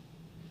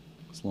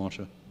 Let's launch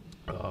it.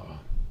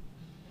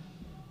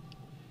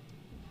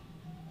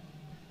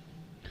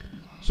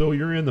 So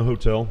you're in the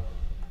hotel.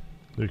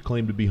 They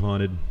claim to be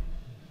haunted.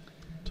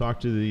 Talk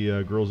to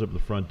the girls up at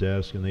the front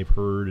desk, and they've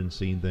heard and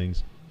seen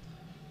things.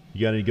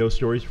 You got any ghost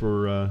stories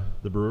for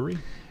the brewery?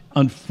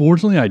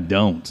 Unfortunately, I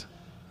don't.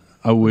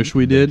 I wish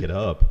we did. Make it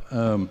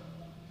up.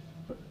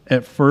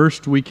 At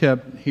first, we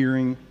kept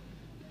hearing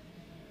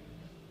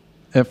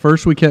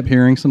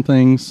some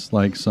things,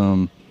 like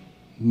some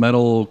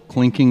metal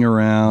clinking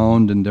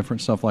around and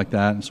different stuff like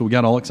that. And so we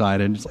got all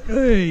excited. It's like,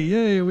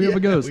 hey, we have a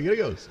ghost. We got a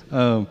ghost.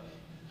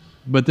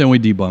 But then we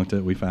debunked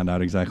it. We found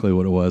out exactly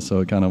what it was, so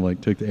it kind of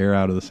like took the air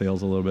out of the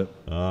sails a little bit.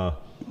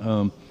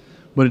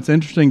 But it's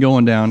interesting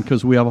going down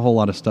because we have a whole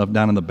lot of stuff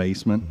down in the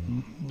basement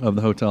of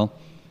the hotel,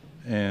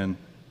 and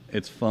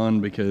it's fun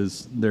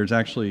because there's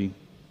actually.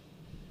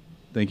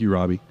 Thank you,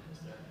 Robbie.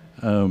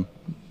 Would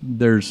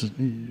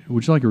you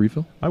like a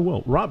refill? I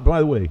will. Rob, by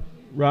the way,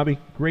 Robbie,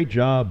 great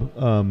job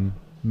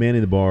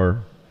manning the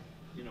bar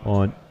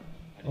on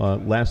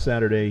last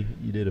Saturday.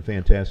 You did a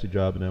fantastic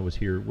job, and I was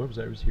here. What was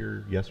I was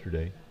here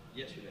yesterday.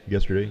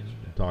 Yesterday,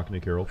 talking to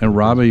Carol. And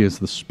Robbie is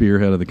the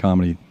spearhead of the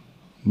comedy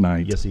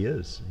night. Yes, he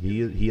is.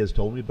 He has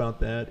told me about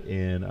that,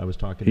 and I was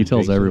talking. He to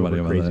tells Jason everybody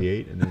over about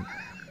Crazy that. 8, and then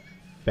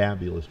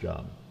fabulous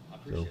job. I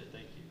appreciate it.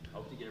 Thank you.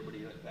 Hope to get everybody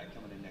back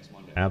coming in next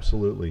Monday.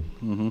 Absolutely.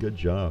 Good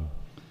job.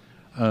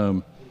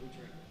 Red.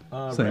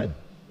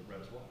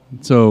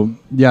 So,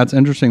 yeah, it's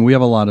interesting. We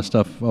have a lot of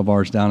stuff of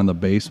ours down in the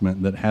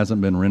basement that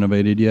hasn't been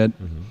renovated yet.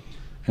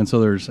 And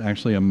so there's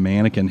actually a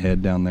mannequin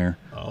head down there.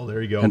 Oh,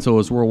 there you go. And so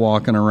as we're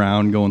walking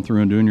around, going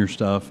through and doing your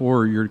stuff,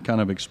 or you're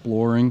kind of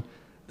exploring,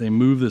 they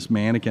move this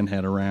mannequin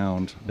head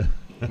around.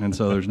 And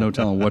so there's no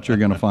telling what you're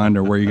going to find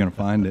or where you're going to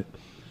find it.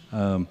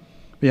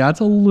 Yeah,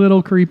 it's a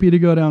little creepy to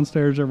go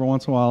downstairs every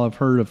once in a while. I've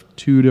heard of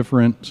two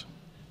different,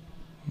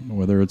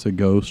 whether it's a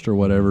ghost or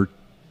whatever,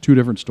 two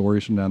different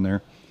stories from down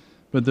there.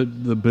 But the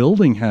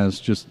building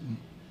has just,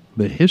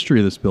 the history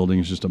of this building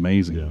is just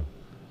amazing.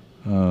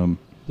 Yeah.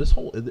 This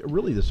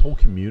whole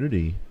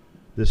community,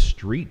 this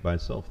street by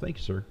itself. Thank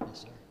you, sir.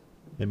 Yes, sir.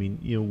 I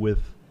mean, with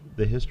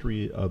the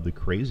history of the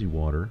Crazy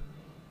Water,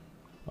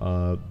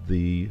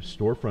 the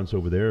storefronts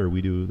over there,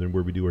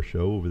 where we do our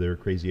show over there,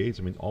 Crazy Eights.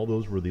 I mean, all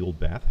those were the old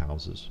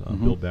bathhouses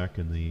built back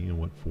in the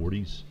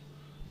 40s.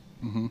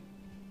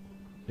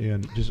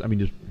 And just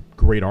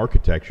great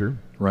architecture,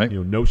 Right.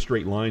 No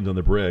straight lines on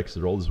the bricks.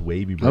 They're all this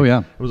wavy bricks. Oh, yeah.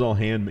 It was all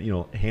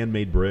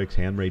handmade bricks,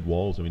 handmade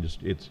walls. I mean,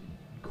 it's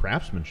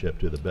craftsmanship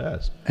to the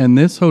best. And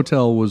this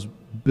hotel was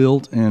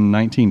built in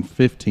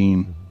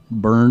 1915,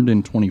 burned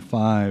in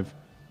 25,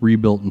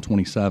 rebuilt in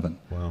 27.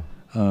 Wow.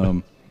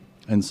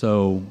 And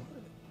so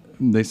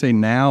they say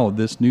now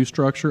this new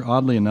structure,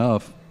 oddly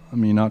enough, I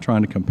mean, not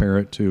trying to compare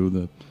it to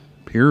the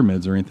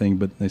pyramids or anything,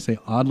 but they say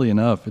oddly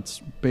enough, it's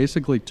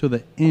basically to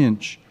the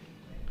inch,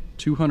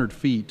 200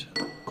 feet,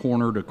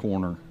 corner to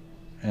corner.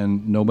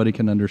 And nobody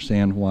can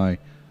understand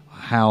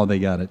how they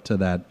got it to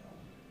that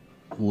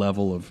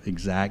level of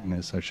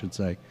exactness, I should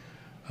say.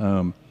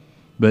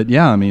 But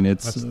yeah, I mean,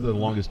 That's the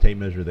longest tape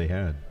measure they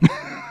had.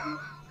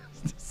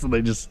 So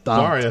they just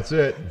stopped. Sorry, that's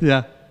it.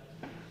 Yeah.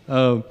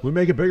 We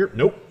make it bigger?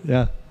 Nope.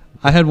 Yeah.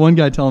 I had one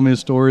guy telling me a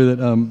story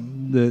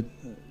that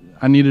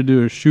I need to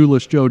do a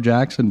Shoeless Joe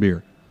Jackson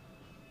beer.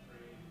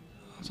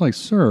 I was like,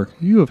 sir,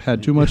 you have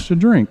had too much to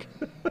drink.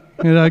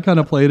 And I kind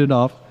of played it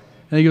off.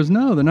 And he goes,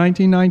 no, the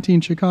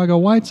 1919 Chicago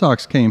White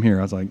Sox came here.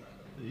 I was like,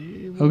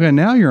 okay,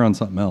 now you're on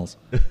something else.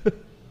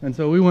 And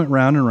so we went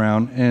round and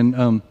round.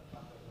 And,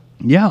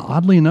 yeah,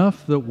 oddly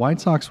enough, the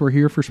White Sox were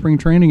here for spring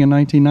training in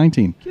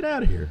 1919. Get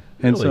out of here.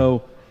 And Really?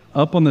 so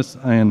up on this,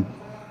 and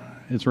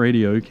it's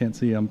radio, you can't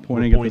see, I'm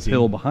pointing at this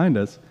hill behind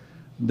us.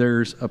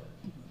 There's a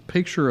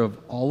picture of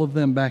all of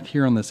them back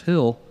here on this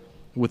hill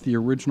with the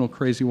original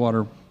Crazy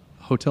Water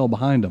Hotel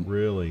behind them.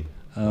 Really?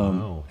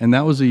 Wow. And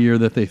that was the year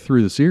that they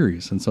threw the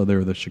series, and so they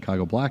were the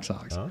Chicago Black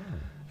Sox. Oh.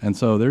 And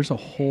so there's a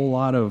whole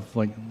lot of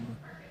like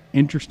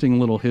interesting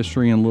little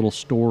history and little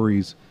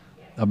stories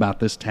about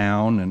this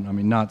town, and I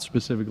mean not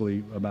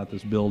specifically about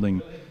this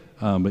building,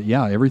 but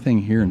yeah,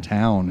 everything here in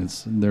town.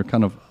 They're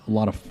kind of a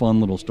lot of fun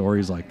little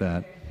stories like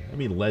that. I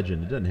mean,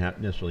 legend. It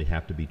doesn't necessarily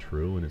have to be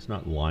true, and it's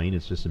not lying.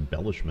 It's just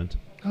embellishment.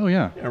 Oh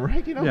yeah, Yeah,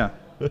 right. yeah.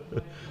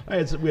 We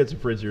had some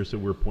friends here, so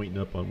we're pointing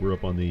up on. We're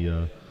up on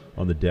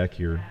the deck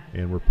here,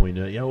 and we're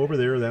pointing at over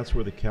there. That's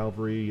where the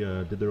cavalry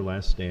did their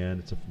last stand.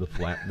 It's the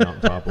flat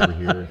mountaintop over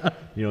here.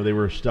 They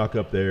were stuck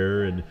up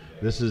there, and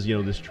this is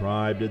this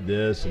tribe did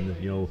this, and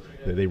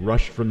they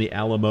rushed from the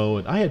Alamo.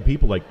 And I had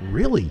people like,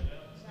 really?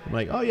 I'm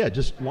like, oh yeah,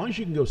 just as long as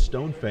you can go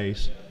stone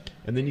face.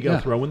 And then you got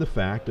to throw in the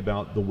fact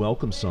about the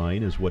welcome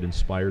sign is what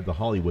inspired the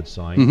Hollywood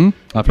sign.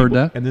 I've heard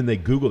that. And then they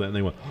Googled it and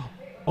they went,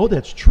 oh,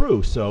 that's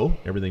true. So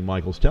everything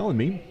Michael's telling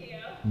me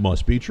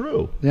must be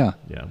true. Yeah.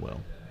 Yeah,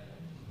 well,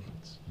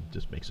 it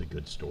just makes a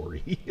good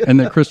story. And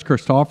that Chris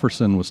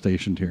Christopherson was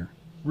stationed here.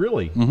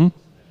 Really?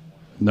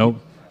 Nope.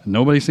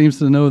 Nobody seems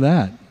to know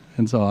that.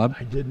 And so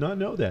I did not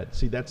know that.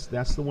 See, that's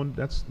the one.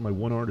 That's my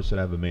one artist that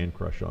I have a man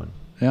crush on.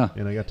 Yeah.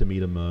 And I got to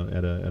meet him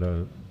at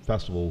a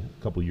festival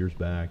a couple years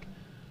back.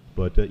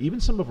 But even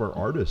some of our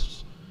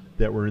artists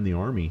that were in the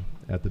Army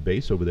at the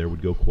base over there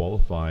would go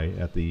qualify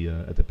at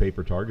the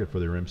paper target for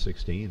their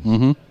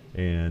M16s.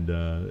 And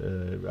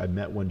I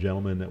met one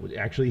gentleman that was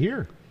actually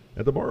here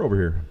at the bar over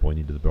here. I'm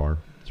pointing to the bar.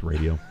 It's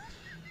radio.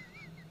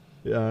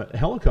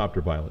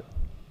 Helicopter pilot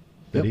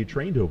that he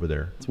trained over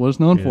there. That's what it's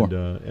known for.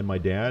 And my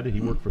dad, he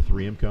worked for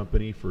 3M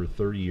Company for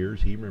 30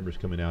 years. He remembers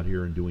coming out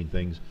here and doing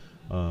things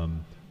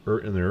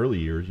in the early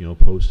years,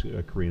 post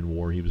Korean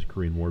War. He was a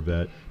Korean War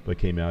vet, but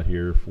came out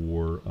here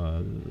for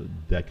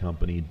that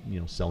company,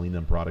 selling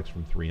them products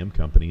from 3M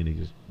Company, and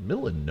he's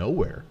middle of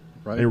nowhere.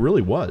 Right. And it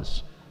really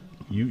was.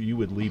 You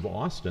would leave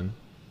Austin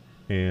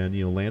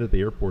and, land at the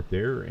airport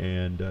there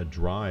and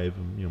drive.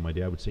 And, my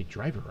dad would say,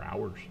 drive for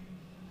hours.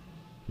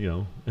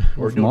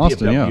 Or from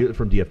Austin, DFW, yeah.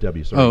 from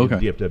DFW. Sorry, Oh, okay.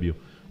 DFW.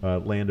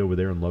 Land over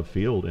there in Love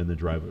Field and then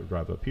drive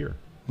up here.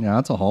 Yeah,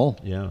 that's a haul.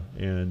 Yeah,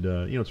 and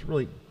it's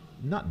really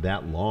not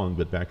that long,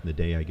 but back in the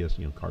day, I guess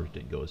cars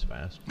didn't go as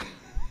fast.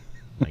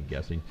 I'm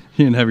guessing.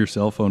 You didn't have your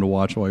cell phone to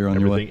watch while you're on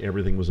your way.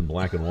 Everything was in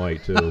black and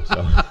white too.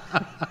 So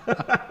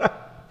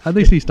How'd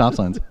they see stop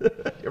signs?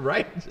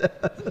 right.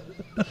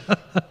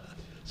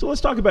 So let's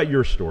talk about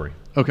your story.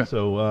 Okay.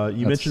 So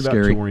you That's mentioned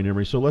scary. about touring,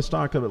 Emery. So let's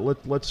talk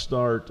about let's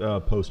start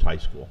post high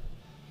school.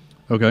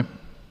 Okay.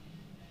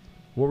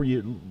 What were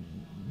you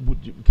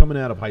coming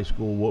out of high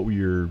school? What were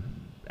your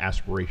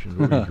aspirations?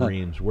 What were your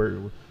dreams?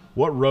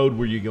 What road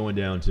were you going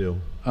down to?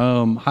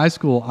 High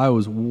school, I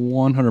was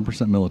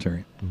 100%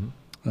 military.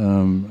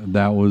 Mm-hmm.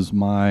 That was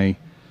my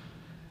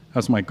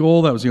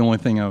goal. That was the only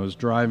thing I was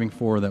driving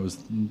for. That was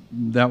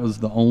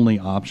the only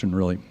option,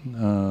 really.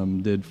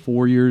 Did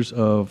 4 years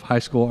of high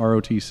school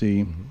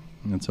ROTC,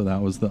 and so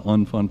that was the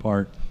unfun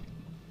part.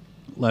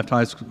 Left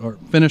high school, or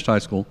finished high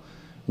school,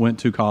 went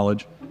to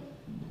college,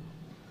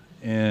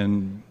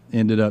 and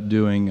ended up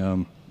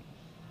doing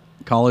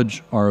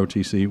college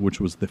ROTC, which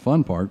was the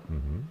fun part.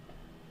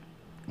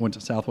 Went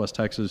to Southwest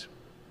Texas,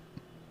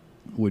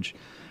 which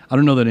I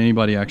don't know that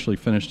anybody actually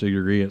finished a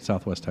degree at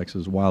Southwest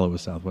Texas while it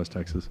was Southwest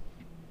Texas.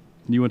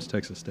 You went to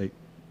Texas State.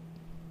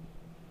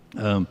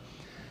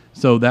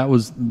 So that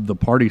was the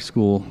party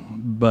school,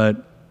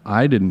 but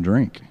I didn't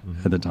drink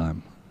at the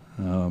time.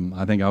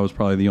 I think I was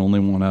probably the only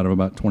one out of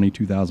about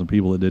 22,000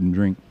 people that didn't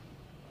drink.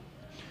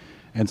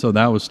 And so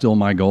that was still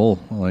my goal.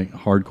 Like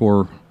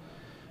hardcore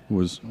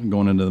was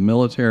going into the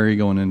military,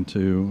 going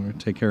into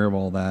take care of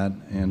all that,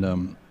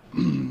 and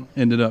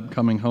ended up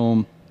coming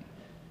home.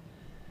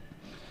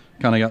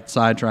 Kind of got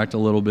sidetracked a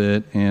little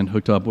bit and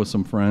hooked up with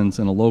some friends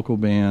in a local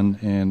band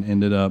and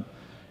ended up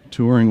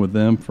touring with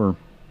them for,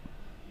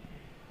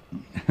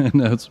 and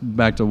that's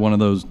back to one of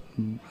those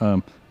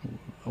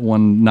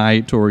one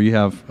night tour you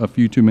have a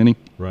few too many.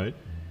 Right.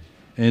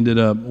 Ended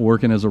up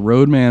working as a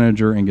road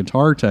manager and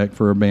guitar tech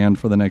for a band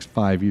for the next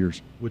 5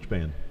 years. Which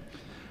band?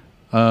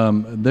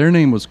 Their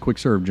name was Quick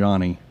Serve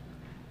Johnny,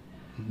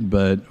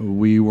 but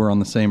we were on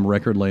the same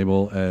record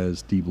label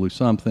as Deep Blue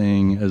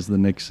Something, as the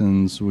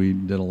Nixons. We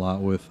did a lot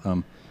with,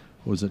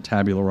 was it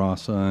Tabula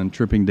Rasa and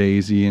Tripping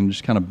Daisy, and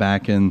just kind of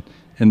back in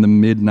the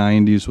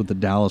mid-'90s with the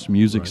Dallas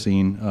music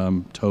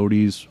scene,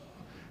 Toadies.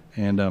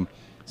 And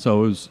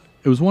so it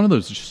was one of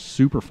those just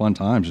super fun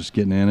times, just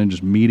getting in and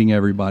just meeting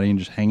everybody and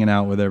just hanging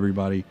out with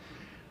everybody.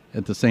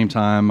 At the same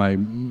time,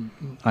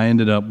 I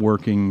ended up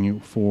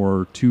working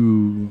for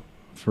two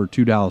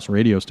Dallas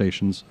radio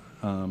stations,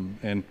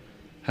 and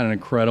had an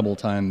incredible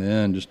time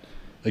then. Just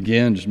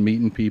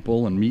meeting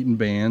people and meeting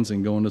bands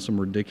and going to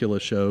some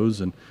ridiculous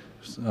shows, and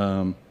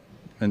so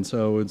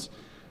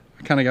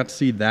I kind of got to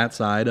see that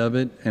side of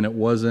it, and it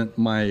wasn't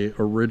my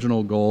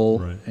original goal,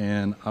 Right.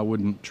 and I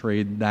wouldn't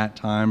trade that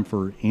time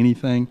for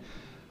anything.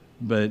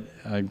 But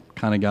I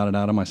kind of got it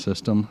out of my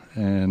system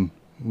and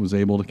was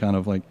able to kind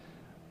of like,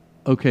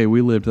 okay,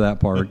 we lived that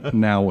part.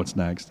 Now what's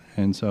next?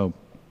 And so,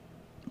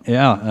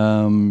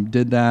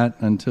 did that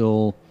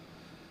until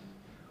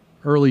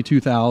early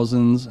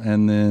 2000s,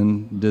 and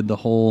then did the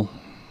whole,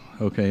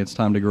 okay, it's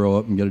time to grow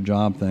up and get a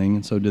job thing.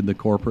 And so did the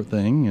corporate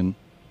thing and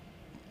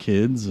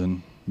kids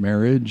and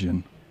marriage.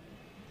 And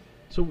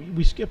So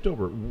we skipped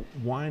over.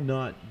 Why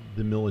not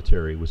the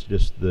military? Was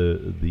just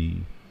the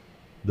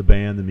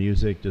band, the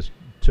music just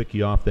took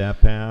you off that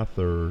path,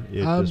 or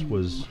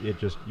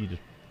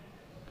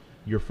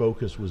your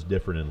focus was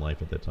different in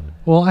life at that time?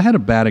 Well, I had a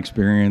bad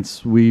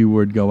experience. We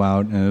would go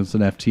out, and it's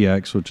an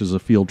FTX, which is a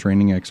field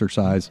training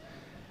exercise.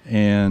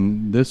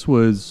 And this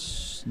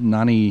was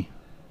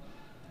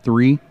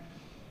 93.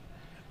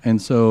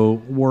 And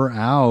so we're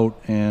out,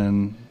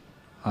 and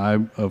I,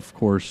 of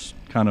course,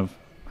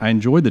 I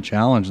enjoyed the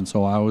challenge. And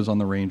so I was on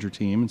the Ranger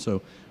team. And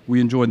so we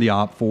enjoyed the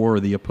Op 4, or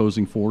the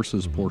opposing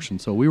forces portion.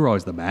 So we were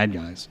always the bad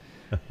guys.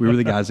 We were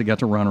the guys that got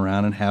to run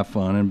around and have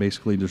fun and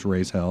basically just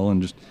raise hell and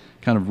just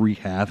kind of wreak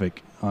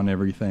havoc on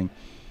everything.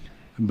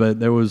 But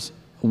there was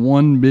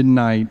one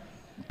midnight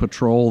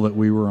patrol that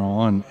we were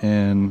on,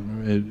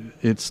 and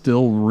it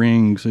still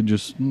rings. It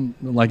just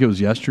like it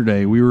was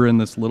yesterday. We were in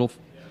this little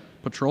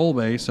patrol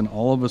base, and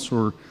all of us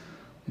were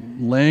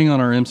laying on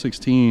our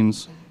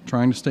M16s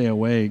trying to stay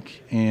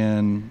awake,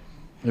 and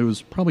it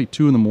was probably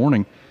 2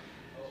 a.m,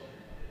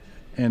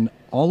 and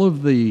all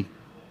of the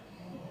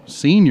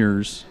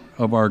seniors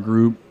of our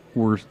group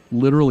were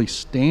literally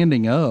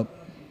standing up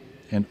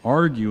and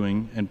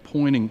arguing and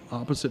pointing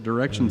opposite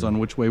directions on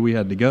which way we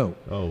had to go.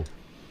 Oh.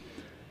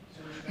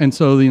 And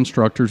so the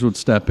instructors would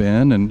step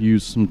in and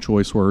use some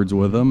choice words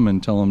with them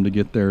and tell them to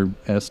get their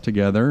S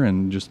together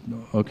and just,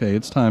 okay,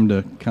 it's time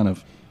to kind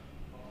of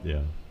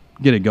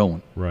get it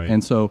going. Right.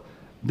 And so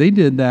they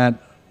did that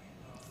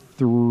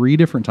 3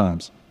 different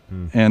times.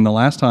 And the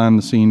last time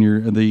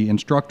the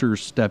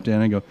instructors stepped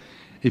in and go,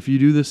 if you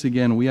do this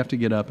again, we have to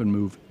get up and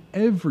move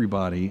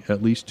everybody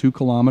at least 2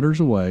 kilometers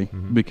away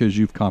because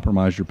you've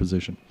compromised your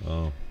position.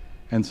 Oh.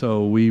 And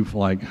so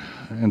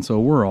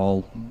we're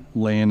all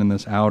laying in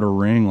this outer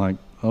ring like,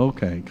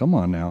 okay, come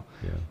on now.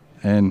 Yeah.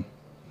 And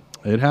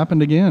it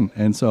happened again.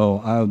 And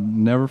so I'll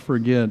never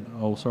forget,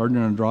 Sergeant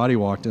Andrade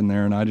walked in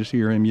there and I just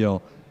hear him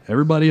yell,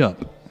 everybody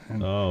up.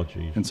 Oh,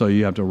 geez. And so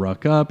you have to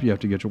ruck up, you have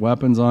to get your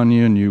weapons on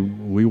you,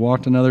 and we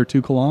walked another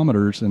 2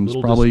 kilometers, and it's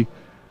probably,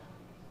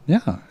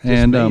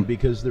 and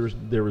because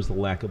there was the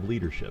lack of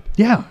leadership.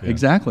 Yeah,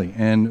 exactly.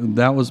 And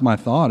that was my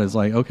thought, is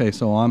like, okay,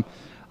 so I'm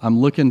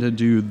looking to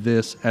do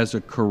this as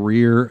a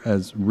career,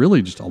 as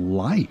really just a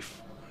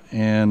life.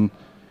 And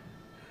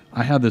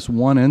I had this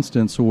one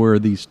instance where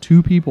these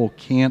 2 people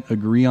can't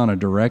agree on a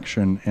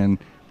direction, and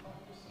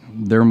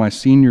they're my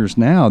seniors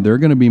now. They're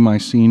going to be my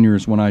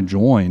seniors when I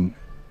join,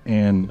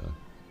 and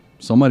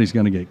somebody's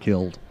going to get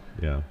killed.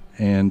 Yeah.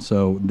 And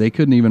so they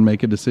couldn't even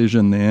make a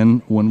decision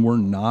then when we're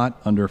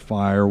not under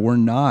fire. We're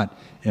not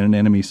in an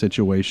enemy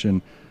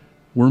situation.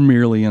 We're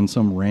merely in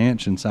some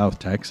ranch in South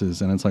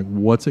Texas. And it's like,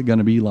 what's it going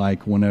to be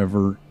like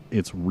whenever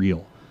it's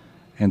real?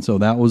 And so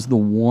that was the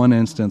one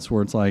instance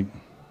where it's like,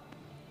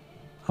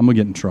 I'm going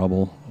to get in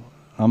trouble.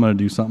 I'm going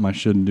to do something I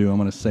shouldn't do. I'm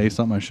going to say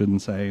something I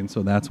shouldn't say. And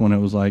so that's when it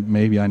was like,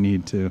 maybe I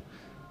need to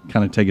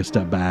kind of take a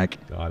step back.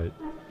 Got it.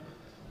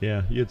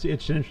 Yeah, it's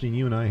interesting.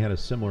 You and I had a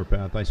similar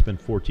path. I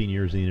spent 14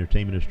 years in the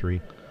entertainment industry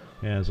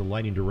as a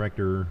lighting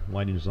director,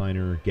 lighting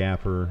designer,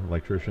 gaffer,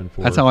 electrician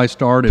for That's how I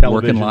started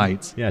television. Working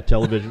lights. Yeah,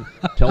 television.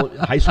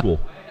 High school.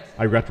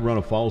 I got to run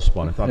a follow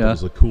spot. I thought that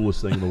was the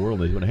coolest thing in the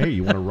world. They went, hey,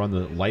 you want to run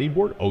the lighting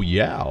board? Oh,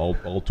 yeah,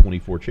 all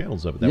 24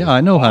 channels of it. That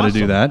I know awesome. how to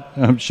do that.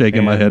 I'm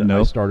shaking my head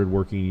no. I started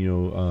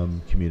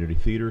working, community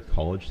theater,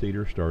 college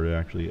theater. Started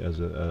actually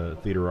as a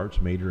theater arts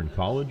major in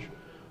college.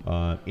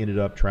 Ended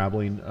up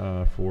traveling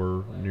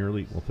for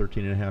nearly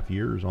 13 and a half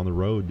years on the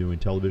road doing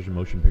television,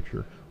 motion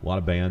picture, a lot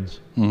of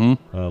bands, a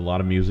lot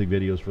of music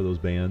videos for those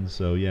bands.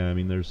 So yeah, I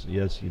mean, there's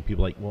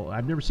people like, well,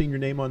 I've never seen your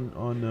name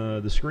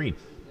on the screen.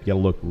 You got to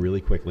look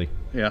really quickly.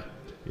 Yeah.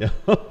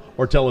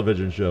 Or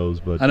television shows,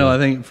 but I know. I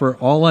think for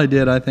all I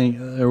did, I think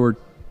there were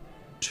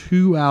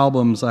 2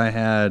 albums I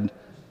had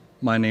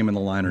my name in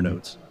the liner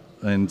notes,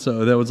 and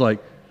so that was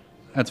like,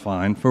 that's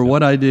fine. For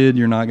what I did,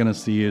 you're not going to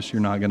see us.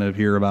 You're not going to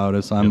hear about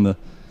us. I'm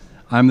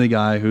the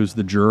guy who's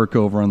the jerk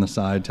over on the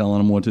side telling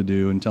them what to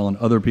do and telling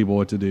other people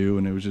what to do,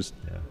 and it was just,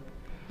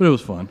 but it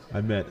was fun.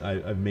 I've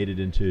made it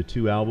into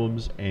 2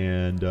 albums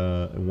and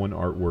 1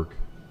 artwork.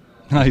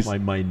 Nice.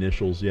 My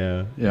initials,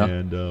 yeah.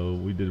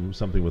 And we did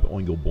something with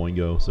Oingo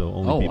Boingo, so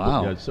only people.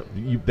 Wow. Yeah, so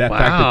fact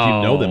that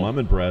you know them, I'm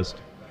impressed.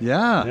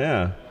 Yeah.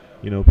 Yeah.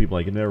 People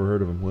like, I've never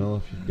heard of him.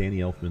 Well, Danny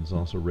Elfman's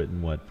also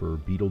written for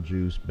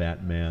Beetlejuice,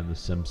 Batman, The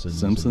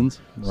Simpsons.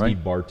 Right.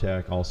 Steve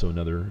Bartek, also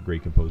another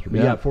great composer.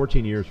 But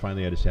 14 years.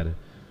 Finally, I just had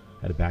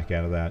to back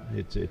out of that.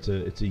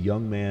 It's a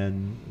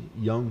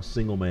young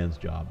single man's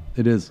job.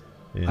 It is.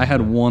 And I had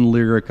 1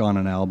 lyric on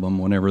an album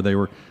whenever they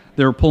were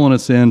pulling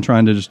us in,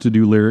 trying to just to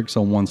do lyrics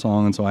on 1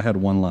 song, and so I had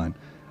 1 line,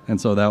 and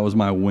so that was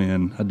my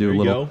win. I do there a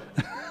little.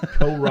 You go.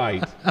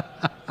 Co-write.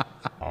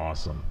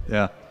 Awesome.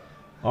 Yeah.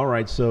 All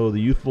right. So the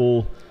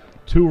youthful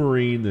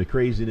touring, the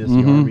craziness,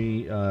 the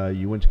Army.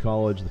 You went to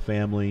college, the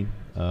family.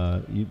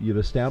 You've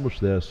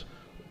established this.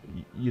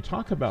 You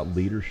talk about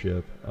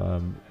leadership.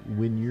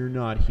 When you're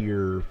not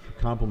here,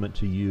 compliment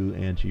to you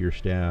and to your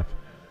staff.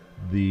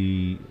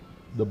 The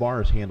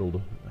bar is handled.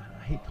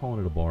 I hate calling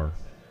it a bar.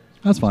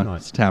 That's fine.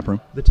 It's a tap room.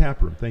 The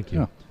tap room. Thank you.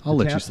 Yeah, I'll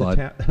let you slide.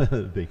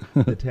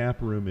 The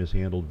tap room is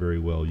handled very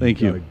well.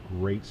 Thank you. You've got a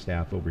great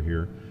staff over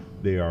here.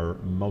 They are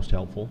most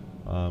helpful.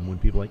 When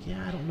people are like,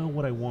 I don't know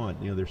what I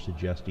want. They're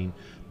suggesting.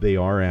 They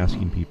are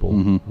asking people,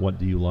 what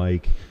do you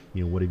like?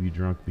 What have you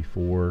drunk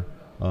before?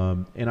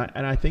 And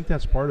I think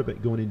that's part of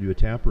it going into a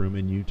tap room.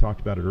 And you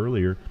talked about it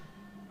earlier.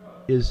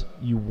 Is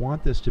you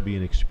want this to be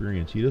an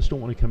experience. You just don't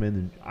want to come in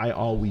and I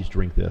always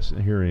drink this.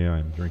 And here I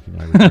am drinking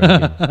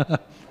Irish.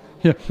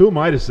 Yeah. Who am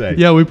I to say?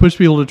 Yeah, we push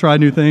people to try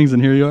new things,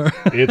 and here you are.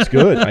 It's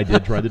good. I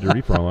did try the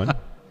Dirty Fraulein.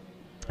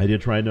 I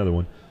did try another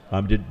one.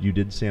 You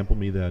did sample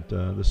me that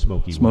the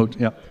smoky Smoked,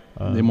 one.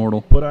 The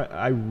Immortal. But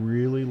I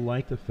really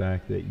like the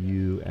fact that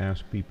you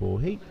ask people,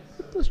 hey,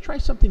 let's try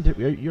something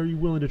different. Are you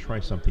willing to try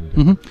something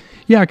different?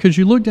 Yeah, because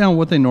you look down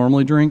what they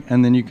normally drink,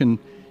 and then you can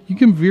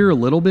veer a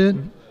little bit.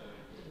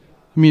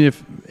 I mean,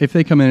 if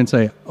they come in and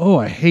say, oh,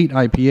 I hate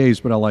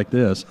IPAs, but I like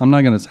this, I'm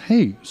not going to say,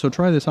 hey, so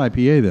try this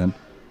IPA then.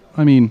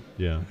 I mean,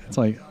 it's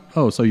like,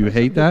 oh, so you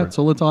hate that? Different.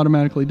 So let's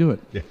automatically do it.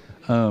 Yeah.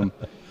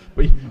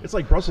 But it's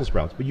like Brussels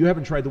sprouts, but you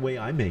haven't tried the way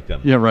I make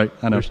them. Yeah, right.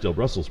 I know. They're still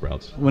Brussels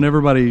sprouts. When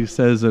everybody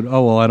says that,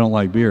 oh, well, I don't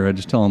like beer, I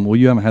just tell them, well,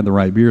 you haven't had the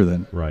right beer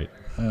then. Right.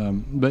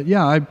 But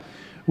yeah,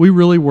 we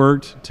really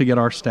worked to get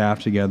our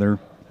staff together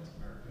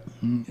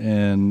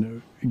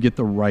and get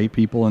the right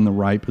people in the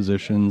right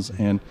positions.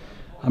 And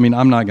I mean,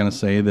 I'm not going to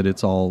say that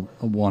it's all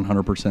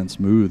 100%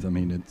 smooth. I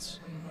mean,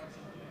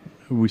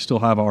 we still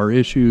have our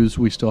issues.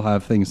 We still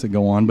have things that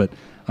go on. But,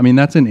 I mean,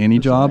 that's in any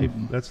job. Life.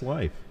 That's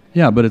life.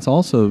 Yeah, but it's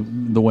also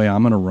the way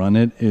I'm going to run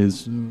it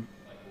is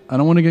I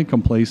don't want to get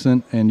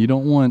complacent, and you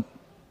don't want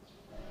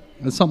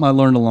It's something I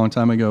learned a long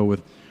time ago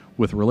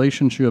with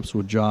relationships,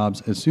 with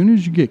jobs. As soon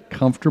as you get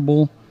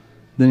comfortable,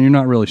 then you're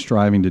not really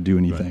striving to do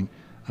anything.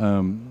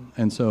 Right.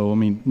 And so, I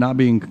mean, not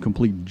being a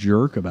complete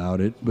jerk about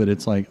it, but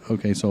it's like,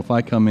 okay, so if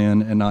I come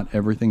in and not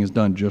everything is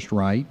done just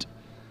right,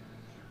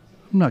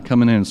 I'm not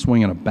coming in and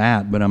swinging a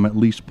bat, but I'm at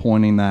least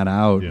pointing that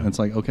out. Yeah. It's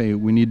like, okay,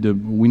 we need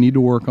to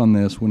work on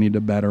this. We need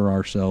to better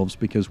ourselves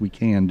because we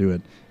can do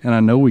it. And I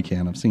know we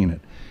can. I've seen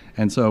it.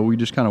 And so we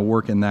just kind of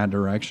work in that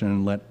direction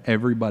and let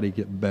everybody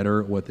get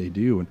better at what they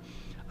do. And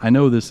I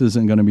know this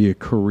isn't going to be a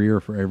career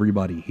for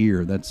everybody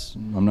here.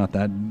 I'm not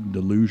that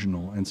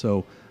delusional. And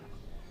so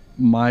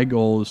my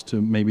goal is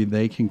to maybe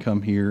they can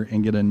come here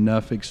and get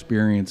enough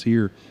experience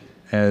here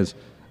as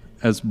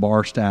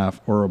bar staff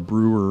or a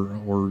brewer,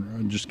 or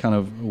just kind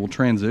of will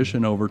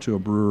transition over to a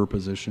brewer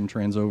position,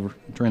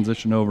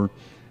 transition over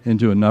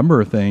into a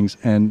number of things,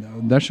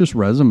 and that's just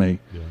resume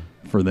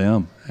for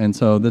them. And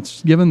so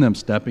that's giving them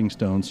stepping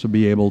stones to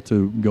be able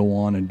to go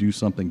on and do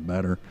something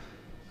better.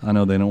 I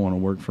know they don't want to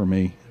work for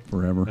me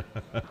forever.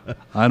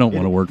 I don't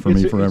want to work for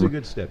me forever. It's a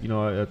good step. You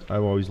know,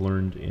 I've always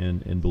learned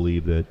and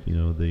believe that, you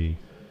know,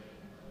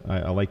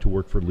 I like to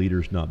work for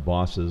leaders, not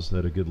bosses,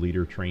 that a good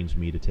leader trains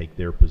me to take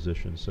their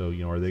position. So,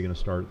 you know, are they going to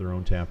start their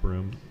own tap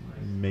room?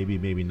 Maybe,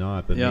 maybe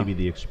not, but maybe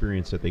the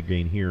experience that they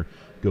gain here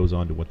goes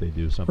on to what they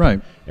do. Something.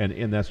 Right.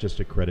 And that's just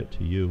a credit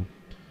to you.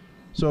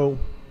 So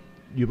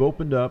you've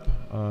opened up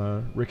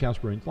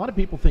Rickhouse Brewing. A lot of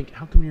people think,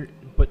 how come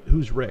but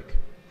who's Rick?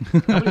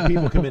 How many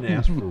people come in and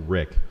ask for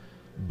Rick?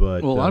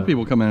 But, well, a lot of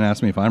people come in and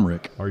ask me if I'm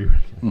Rick. Are you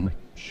Rick? I'm like,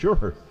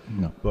 sure.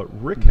 No.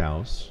 But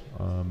Rickhouse,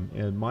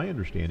 and my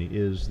understanding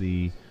is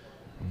the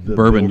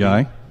bourbon building,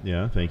 guy.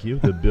 Yeah, thank you.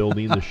 The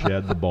building, the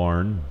shed, the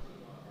barn,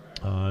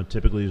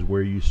 typically is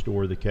where you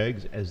store the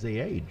kegs as they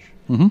age.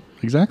 Mm-hmm.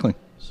 Exactly.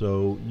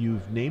 So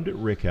you've named it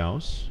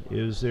Rickhouse.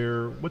 Is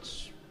there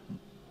what's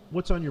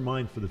on your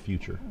mind for the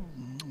future?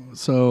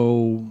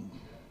 So,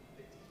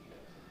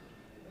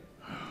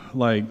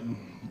 like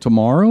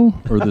tomorrow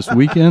or this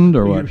weekend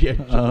or what?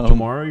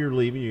 Tomorrow you're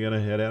leaving. You got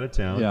to head out of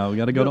town. Yeah, we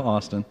got to go to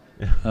Austin.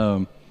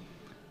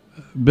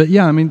 But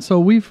yeah, I mean, so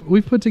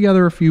we've put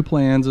together a few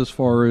plans as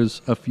far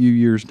as a few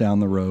years down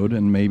the road,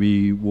 and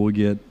maybe we'll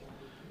get,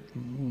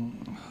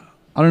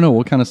 I don't know,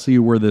 we'll kind of see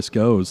where this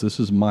goes. This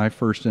is my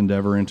first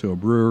endeavor into a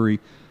brewery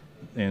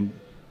and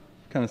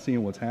kind of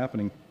seeing what's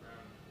happening.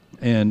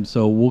 And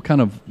so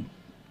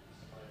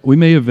we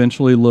may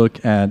eventually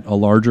look at a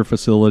larger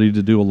facility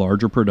to do a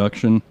larger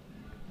production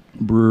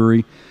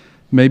brewery.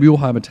 Maybe we'll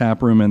have a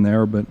tap room in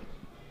there, but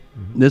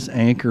this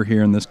anchor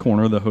here in this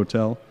corner of the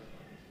hotel,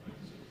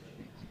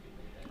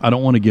 I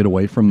don't want to get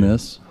away from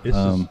this.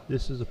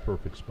 This is a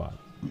perfect spot.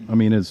 I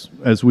mean,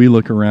 as we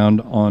look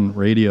around on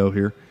radio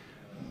here,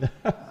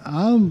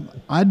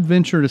 I'd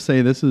venture to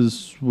say this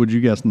is, would you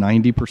guess,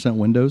 90%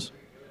 windows?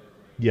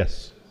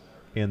 Yes,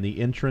 and the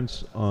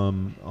entrance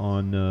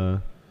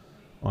on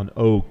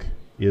Oak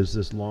is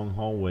this long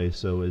hallway.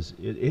 So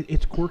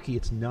it's quirky.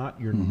 It's not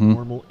your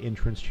normal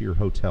entrance to your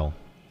hotel.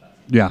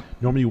 Yeah.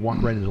 Normally you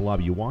walk right into the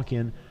lobby. You walk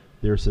in.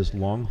 There's this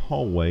long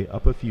hallway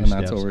up a few steps.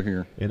 And that's over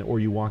here. Or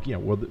you walk, the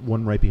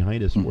one right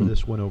behind us, or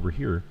this one over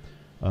here.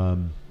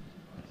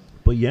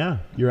 But yeah,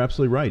 you're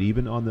absolutely right.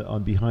 Even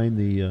on behind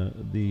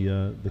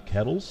the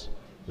kettles,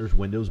 there's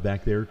windows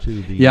back there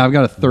to the. Yeah, I've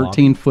got a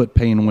 13-foot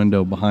pane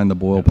window behind the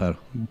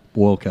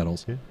boil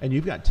kettles. Yeah. And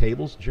you've got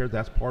tables, Jared.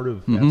 That's part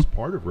of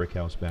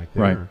Rickhouse back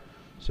there. Right.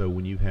 So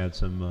when you've had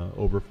some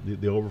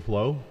the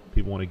overflow,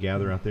 people want to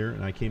gather out there.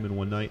 And I came in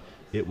one night,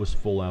 it was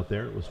full out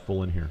there. It was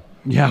full in here.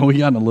 Yeah, we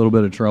got in a little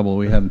bit of trouble.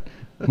 We had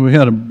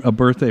a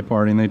birthday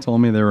party, and they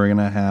told me they were going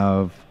to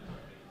have,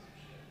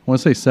 I want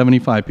to say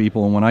 75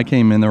 people, and when I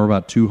came in, there were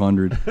about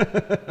 200.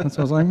 And so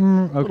I was like,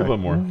 okay. A little bit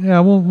more.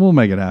 Yeah, we'll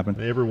make it happen.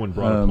 Everyone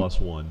brought a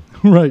 +1.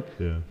 Right.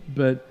 Yeah.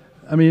 But,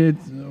 I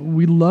mean,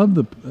 we love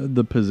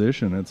the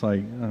position. It's like,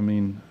 I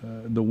mean,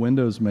 the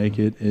windows make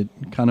it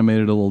kind of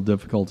made it a little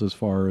difficult as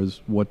far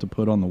as what to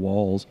put on the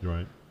walls.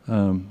 Right.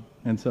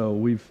 And so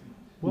we've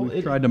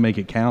tried to make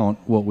it count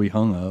what we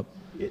hung up.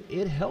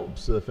 It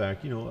helps the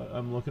fact,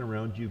 I'm looking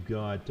around, you've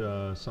got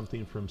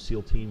something from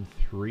SEAL Team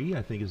 3,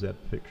 I think is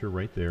that picture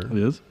right there. It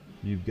is.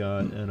 You've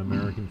got an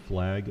American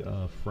flag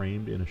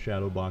framed in a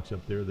shadow box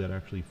up there that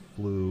actually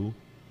flew.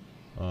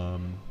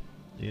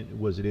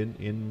 Was it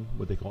in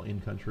what they call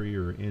in country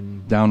or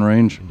in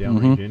downrange?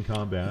 Downrange in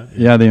combat.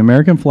 Yeah, the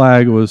American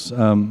flag was,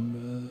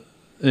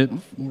 it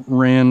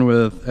ran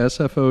with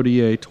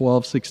SFODA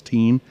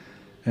 1216.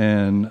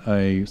 And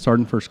a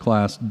Sergeant First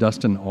Class,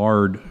 Dustin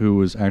Ard, who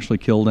was actually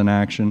killed in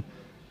action.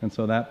 And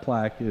so that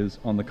plaque is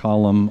on the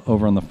column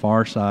over on the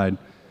far side.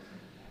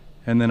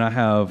 And then I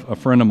have a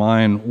friend of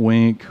mine,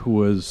 Wink,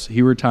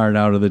 he retired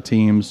out of the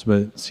teams,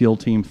 but SEAL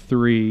Team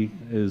 3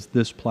 is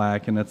this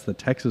plaque, and that's the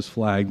Texas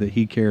flag that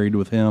he carried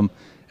with him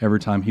every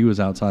time he was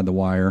outside the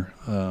wire,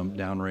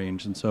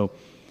 downrange. And so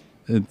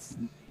it's,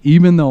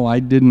 even though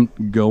I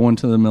didn't go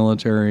into the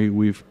military,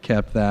 we've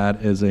kept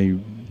that as a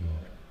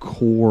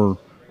core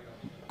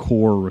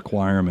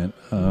requirement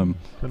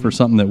for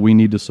something that we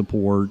need to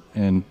support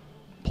and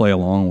play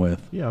along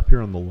with. Yeah, up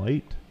here on the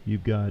light,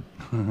 You've got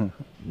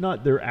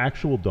not their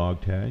actual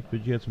dog tag,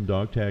 but you had some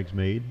dog tags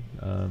made.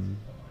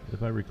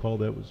 If I recall,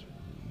 there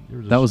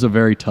was a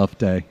very tough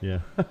day. Yeah.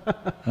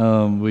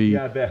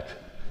 Yeah,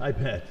 I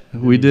bet.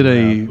 We did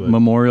a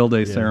Memorial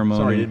Day ceremony.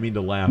 Sorry, I didn't mean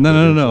to laugh.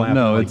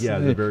 No. Like, it's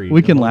very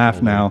we can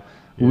laugh now.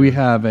 Yeah. We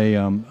have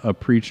a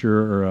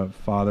preacher or a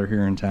father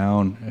here in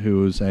town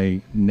who is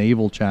a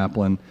naval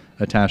chaplain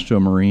attached to a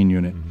Marine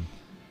unit. Mm-hmm.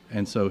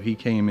 And so he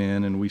came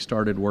in and we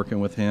started working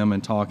with him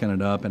and talking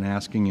it up and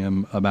asking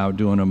him about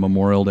doing a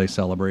Memorial Day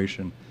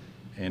celebration.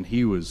 And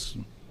he was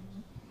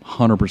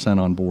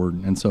 100% on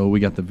board. And so we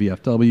got the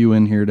VFW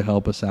in here to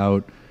help us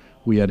out.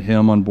 We had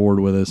him on board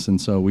with us. And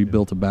so we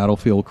built a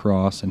battlefield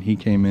cross, and he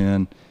came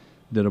in,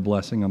 did a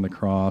blessing on the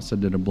cross, and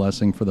did a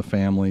blessing for the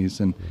families.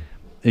 And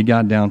it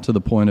got down to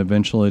the point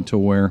eventually to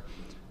where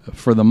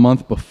for the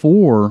month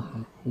before,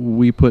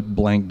 we put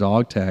blank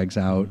dog tags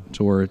out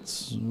to where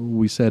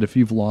we said, if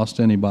you've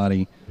lost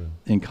anybody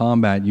in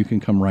combat, you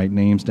can come write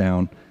names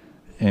down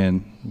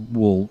and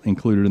we'll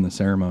include it in the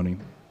ceremony.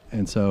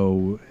 And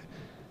so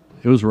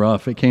it was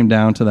rough. It came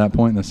down to that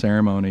point in the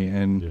ceremony,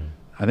 and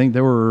I think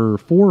there were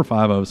 4 or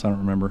 5 of us, I don't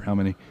remember how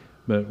many,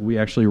 but we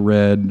actually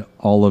read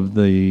all of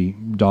the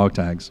dog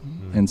tags.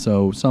 And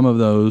so some of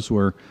those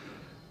were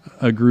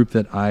a group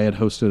that I had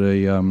hosted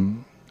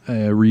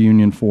a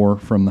reunion for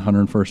from the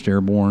 101st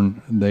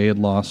Airborne. They had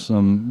lost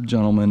some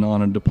gentlemen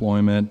on a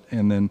deployment,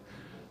 and then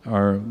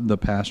the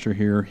pastor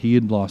here, he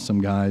had lost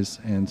some guys,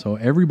 and so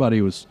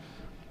everybody's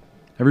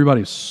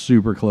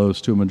super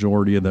close to a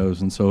majority of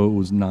those, and so it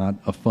was not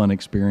a fun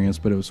experience,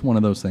 but it was one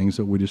of those things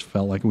that we just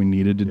felt like we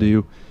needed to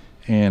do.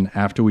 And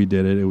after we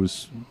did it, it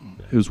was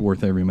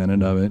worth every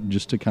minute of it,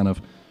 just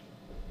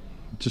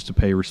to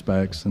pay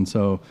respects. And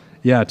so,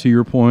 yeah, to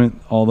your point,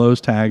 all those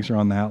tags are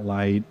on that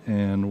light,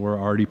 and we're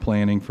already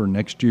planning for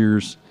next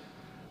year's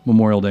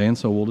Memorial Day. And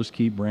so we'll just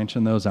keep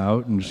branching those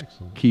out and just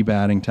keep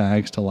adding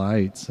tags to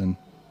lights and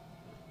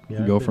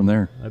go from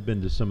there. I've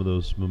been to some of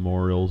those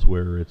memorials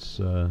where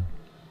it's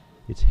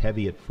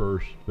heavy at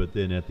first, but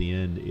then at the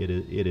end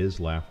it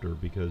is laughter,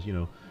 because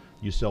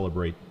you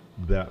celebrate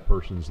that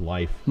person's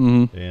life,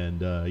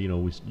 and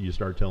you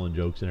start telling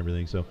jokes and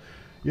everything. So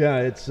yeah,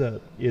 it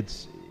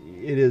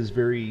is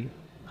very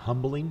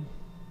humbling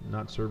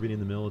not serving in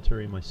the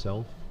military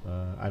myself.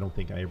 I don't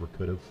think I ever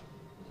could have.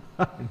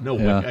 No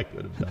way I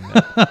could have done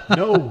that.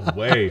 No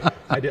way.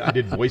 I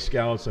did Boy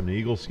Scouts. I'm an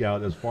Eagle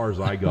Scout as far as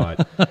I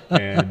got.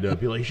 And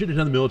people like, you should have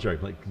done the military.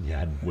 I'm like,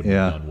 yeah, I wouldn't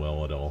have done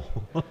well at all.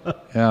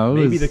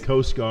 Maybe the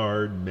Coast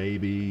Guard,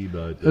 maybe.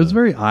 But it was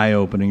very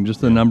eye-opening, just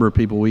the number of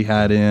people we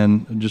had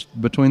in, just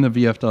between the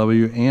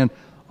VFW and,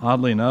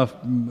 oddly enough,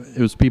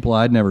 it was people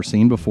I'd never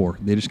seen before.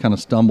 They just kind of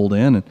stumbled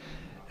in, and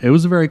it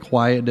was a very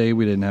quiet day.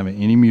 We didn't have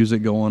any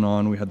music going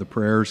on. We had the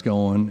prayers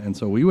going, and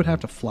so we would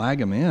have to flag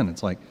them in.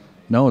 It's like,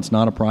 no, it's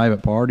not a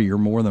private party. You're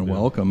more than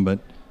welcome, but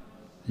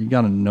you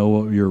got to know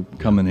what you're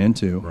coming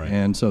into. Right.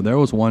 And so there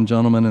was one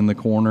gentleman in the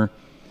corner,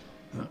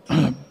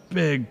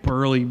 big,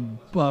 burly,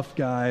 buff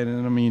guy.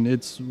 And I mean,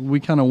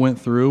 we kind of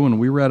went through and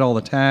we read all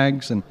the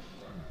tags, and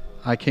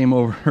I came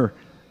over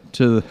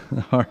to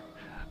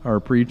our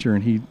preacher,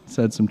 and he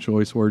said some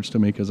choice words to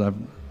me because I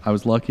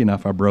was lucky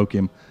enough I broke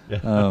him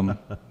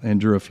and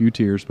drew a few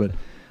tears. But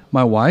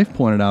my wife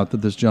pointed out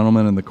that this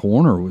gentleman in the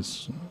corner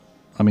was,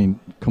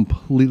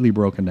 completely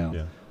broken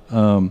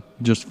down,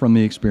 just from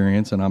the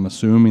experience. And I'm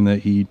assuming that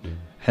he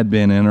had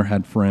been in or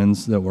had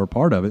friends that were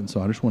part of it. And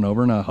so I just went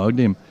over and I hugged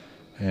him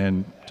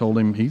and told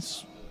him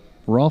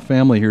we're all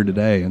family here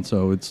today. And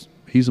so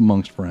he's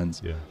amongst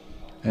friends. Yeah.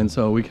 And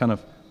so we kind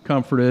of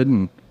comforted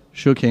and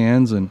shook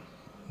hands and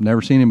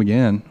never seen him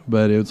again.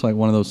 But it's like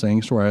one of those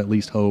things where I at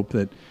least hope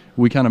that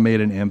we kind of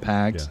made an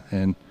impact.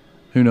 And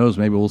who knows,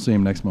 maybe we'll see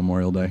him next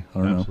Memorial Day. I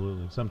don't know.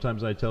 Absolutely.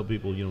 Sometimes I tell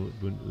people,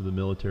 when the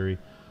military,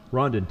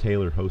 Rhonda and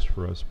Taylor host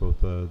for us,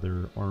 both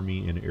their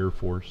Army and Air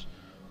Force.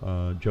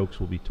 Jokes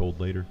will be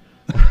told later.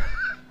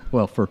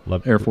 Well, for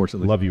Air Force at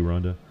least. Love you,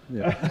 Rhonda.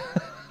 Yeah.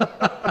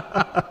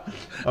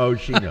 Oh,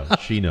 she knows.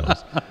 She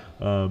knows.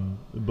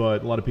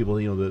 But a lot of people,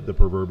 the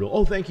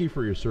proverbial, thank you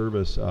for your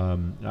service.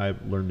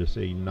 I've learned to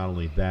say not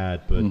only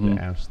that, but to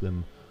ask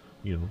them,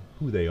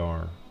 who they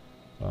are.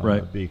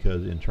 Right.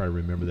 And try to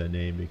remember that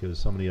name, because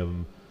so many of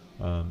them,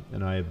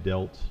 and I have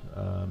dealt,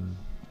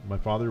 my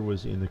father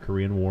was in the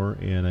Korean War,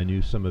 and I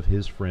knew some of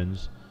his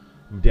friends.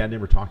 Dad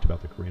never talked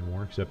about the Korean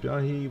War, except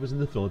he was in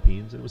the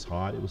Philippines. It was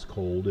hot. It was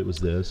cold. It was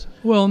this.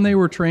 Well, and they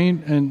were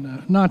trained,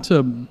 and not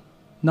to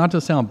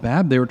sound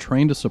bad, they were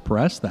trained to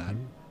suppress that.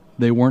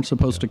 They weren't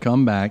supposed to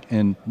come back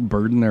and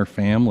burden their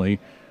family,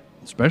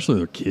 especially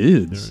their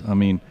kids.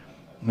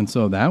 And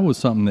so that was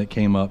something that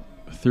came up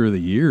through the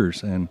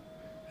years, and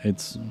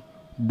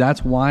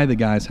that's why the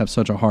guys have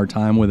such a hard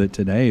time with it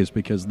today, is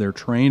because they're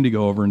trained to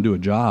go over and do a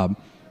job.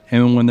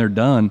 And when they're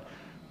done,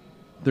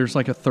 there's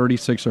like a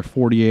 36 or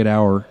 48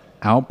 hour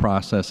out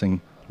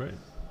processing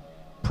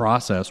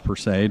process per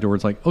se, to where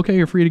it's like, okay,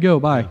 you're free to go,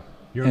 bye.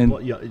 You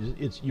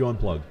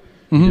unplug.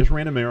 You just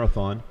ran a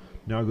marathon.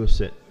 Now go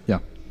sit. Yeah.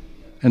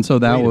 And so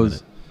that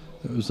was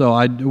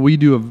So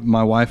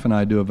my wife and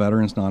I do a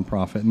veterans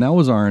nonprofit, and that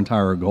was our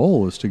entire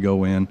goal, is to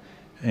go in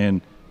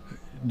and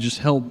just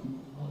help.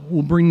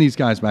 We'll bring these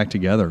guys back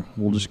together.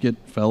 We'll just get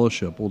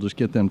fellowship. We'll just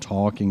get them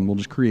talking. We'll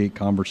just create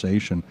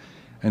conversation.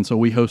 And so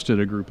we hosted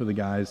a group of the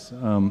guys,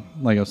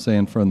 like I was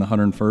saying, from the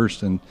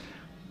 101st, and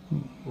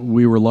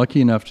we were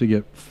lucky enough to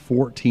get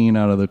 14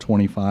 out of the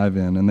 25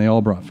 in, and they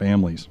all brought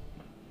families.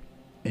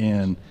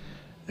 And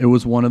it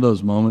was one of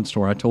those moments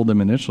where I told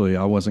them initially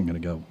I wasn't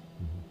going to go.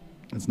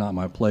 Mm-hmm. It's not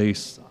my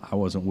place. I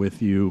wasn't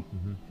with you.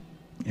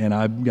 Mm-hmm. And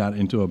I got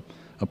into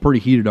a pretty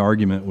heated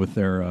argument with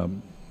their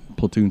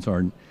platoon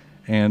sergeant.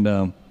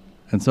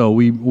 And so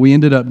we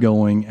ended up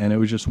going, and it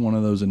was just one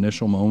of those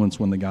initial moments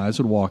when the guys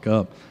would walk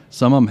up.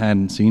 Some of them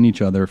hadn't seen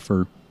each other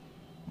for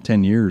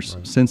 10 years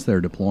since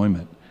their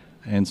deployment.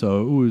 And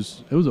so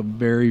it was a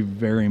very,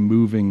 very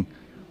moving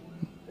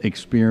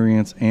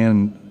experience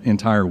and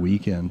entire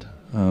weekend,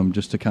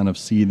 just to kind of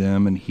see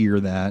them and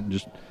hear that.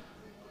 Just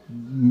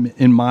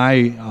in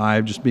my eye,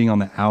 just being on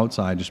the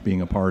outside, just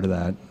being a part of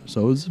that.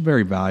 So it was a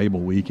very valuable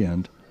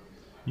weekend.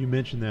 You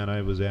mentioned that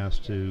I was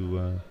asked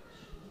to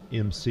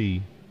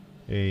MC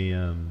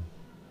an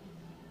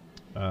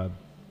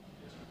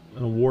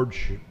award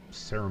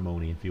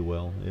ceremony, if you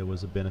will. It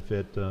was a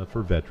benefit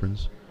for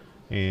veterans,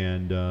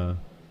 and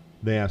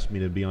they asked me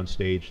to be on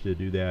stage to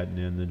do that. And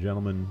then the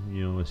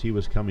gentleman, as he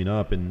was coming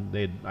up, and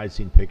I'd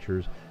seen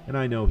pictures, and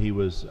I know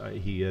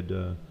he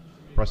had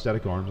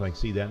prosthetic arms. I can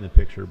see that in the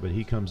picture. But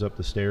he comes up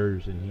the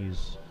stairs, and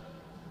he's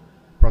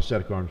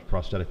prosthetic arms,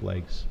 prosthetic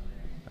legs.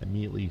 I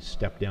immediately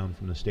stepped down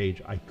from the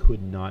stage. I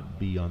could not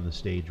be on the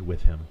stage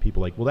with him.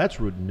 People are like, well, that's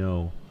rude.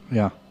 No.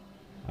 Yeah.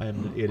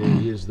 It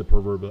is the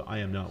proverbial, I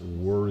am not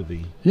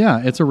worthy.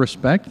 Yeah, it's a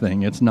respect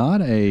thing. It's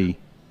not I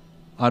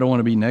don't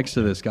want to be next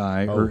to this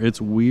guy, or it's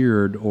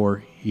weird, or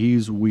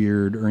he's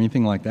weird, or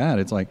anything like that.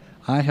 It's like,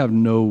 I have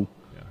no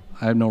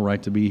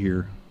right to be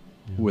here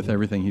with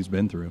everything he's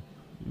been through.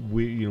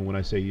 When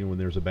I say, when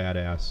there's a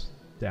badass,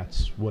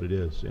 that's what it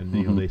is.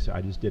 And they say,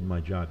 I just did my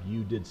job.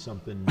 You did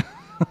something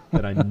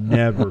that I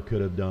never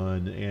could have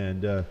done.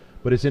 And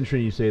but it's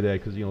interesting you say that,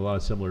 because a lot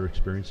of similar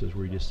experiences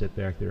where you just sit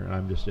back there and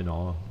I'm just in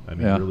awe. I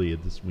mean, really,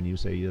 when you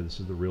say, this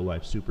is the real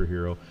life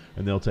superhero,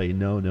 and they'll tell you,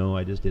 no,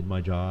 I just did my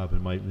job,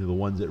 and the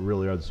ones that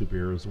really are the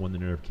superheroes, the one that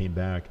never came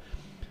back.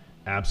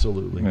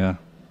 Absolutely. Yeah.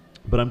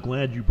 But I'm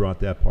glad you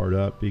brought that part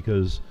up,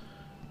 because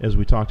as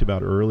we talked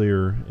about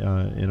earlier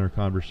in our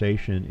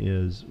conversation,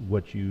 is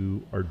what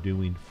you are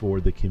doing for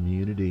the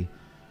community.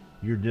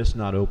 You're just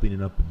not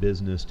opening up a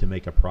business to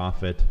make a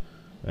profit.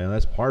 And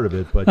that's part of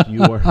it, but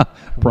you are...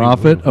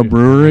 Profit, a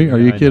brewery? Are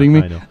you kidding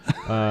me? I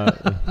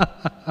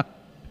know.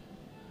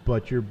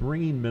 But you're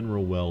bringing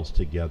Mineral Wells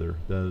together.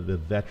 The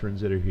veterans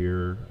that are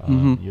here,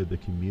 the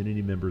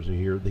community members are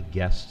here, the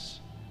guests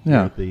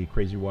at the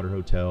Crazy Water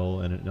Hotel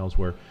and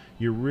elsewhere.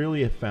 You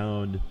really have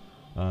found...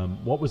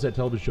 what was that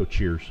television show,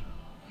 Cheers?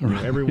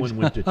 Everyone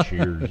went to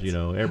Cheers.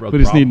 We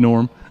just need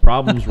Norm.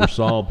 Problems were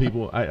solved.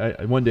 People...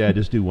 one day I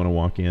just do want to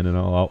walk in, and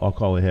I'll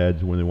call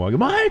ahead when they walk in.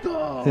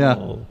 Michael!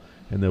 Yeah.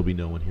 And there'll be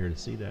no one here to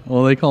see that.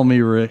 Well, they call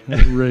me Rick.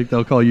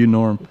 They'll call you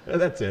Norm.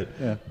 That's it.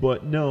 Yeah.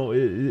 But no,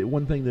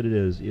 one thing that it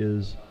is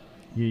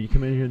you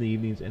come in here in the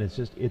evenings, and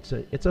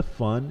it's a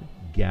fun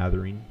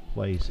gathering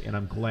place. And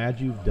I'm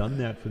glad you've done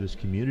that for this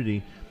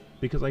community,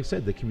 because like I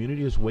said, the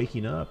community is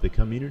waking up. The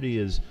community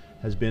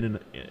has been in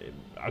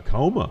a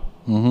coma.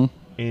 Mm-hmm.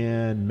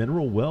 And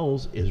Mineral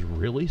Wells is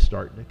really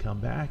starting to come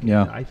back.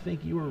 Yeah. And I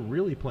think you are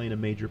really playing a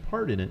major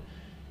part in it.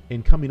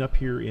 And coming up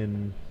here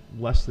in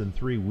less than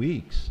 3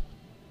 weeks.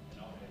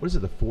 What is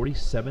it, the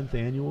 47th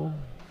annual?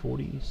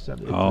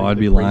 47? Oh, I'd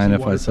be lying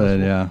if I said,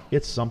 Festival.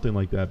 It's something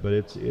like that, but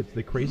it's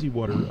the Crazy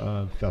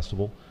Water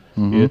Festival.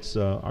 Mm-hmm. It's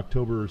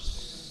October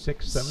 6th,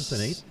 7th,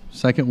 and 8th.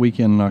 Second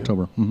weekend in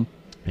October. Mm-hmm.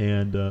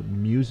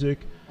 And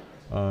music,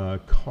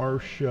 car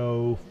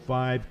show,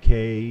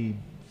 5K,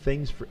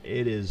 things for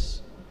it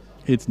is...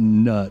 It's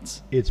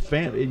nuts. It's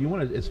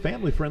it's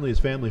family friendly as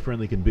family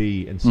friendly can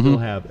be, and still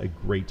have a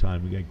great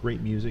time. We got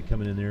great music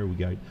coming in there. We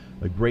got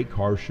a great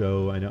car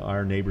show. I know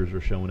our neighbors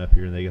are showing up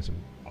here, and they got some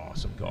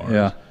awesome cars.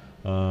 Yeah.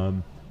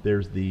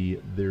 There's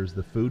the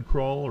food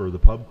crawl or the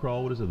pub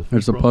crawl. What is it?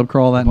 There's a pub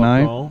crawl that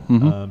night.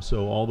 Mm-hmm.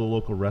 So all the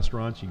local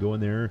restaurants, you go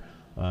in there.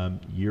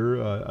 You're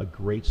a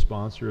great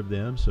sponsor of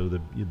them, so the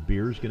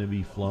beer's going to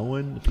be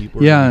flowing.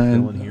 People are going to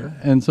be filling here.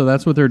 And so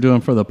that's what they're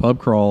doing for the pub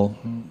crawl,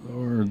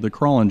 or the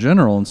crawl in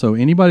general. And so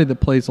anybody that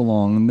plays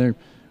along, and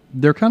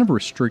they're kind of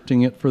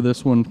restricting it for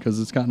this one because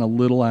it's gotten a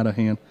little out of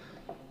hand.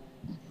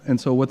 And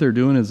so what they're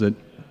doing is that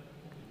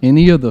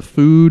any of the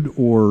food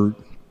or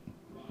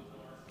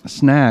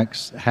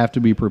snacks have to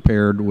be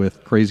prepared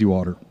with Crazy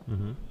Water.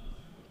 Mm-hmm.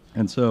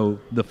 And so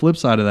the flip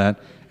side of that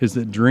is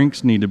that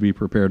drinks need to be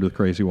prepared with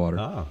Crazy Water.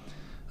 Ah.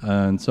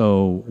 And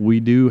so we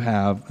do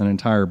have an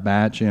entire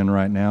batch in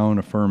right now in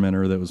a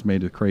fermenter that was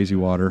made with Crazy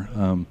Water.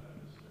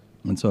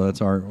 And so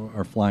that's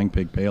our Flying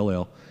Pig Pale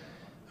Ale.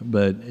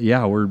 But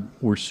yeah,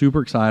 we're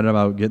super excited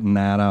about getting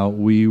that out.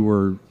 We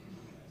were,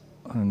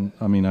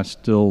 I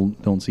still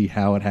don't see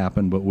how it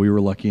happened, but we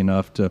were lucky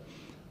enough to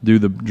do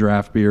the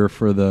draft beer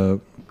for the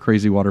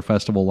Crazy Water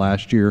Festival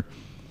last year.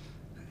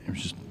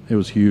 It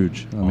was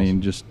huge. I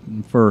mean, just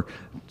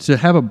to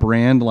have a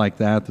brand like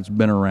that that's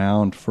been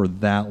around for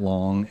that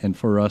long, and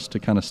for us to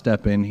kind of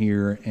step in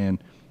here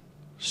and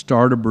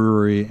start a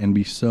brewery and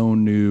be so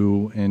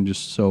new and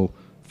just so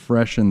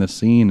fresh in the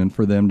scene, and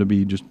for them to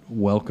be just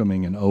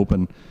welcoming and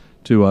open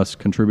to us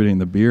contributing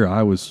the beer,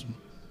 I've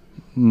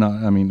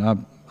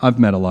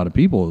met a lot of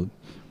people.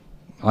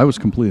 I was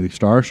completely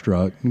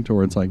starstruck to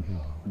where it's like,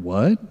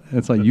 what?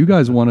 It's like, you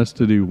guys want us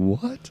to do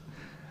what?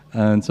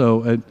 And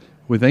so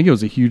we think it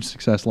was a huge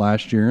success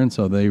last year, and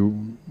so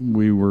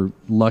we were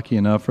lucky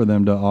enough for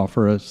them to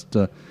offer us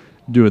to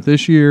do it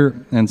this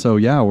year. And so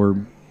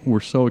we're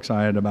so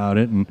excited about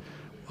it, and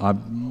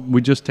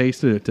we just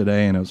tasted it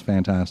today, and it was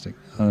fantastic.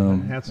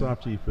 Hats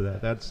off to you for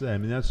that.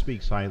 That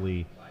speaks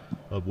highly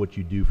of what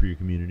you do for your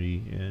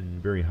community,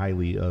 and very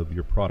highly of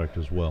your product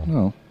as well.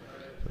 Oh.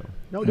 So,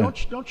 no,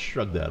 don't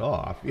shrug that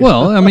off.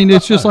 Well, I mean,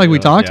 it's just like we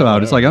talked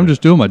about. It's like, I'm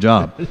just doing my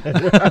job.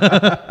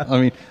 I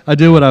mean, I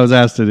did what I was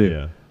asked to do.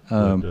 Yeah.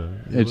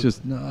 It's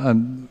just,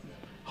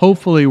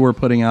 hopefully we're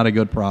putting out a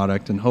good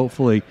product, and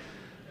hopefully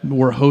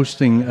we're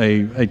hosting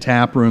a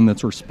tap room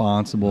that's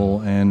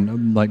responsible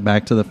and like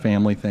back to the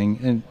family thing.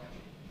 And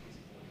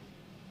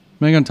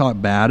I'm not going to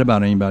talk bad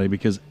about anybody,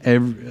 because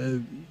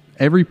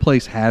every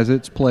place has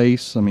its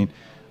place. I mean,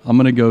 I'm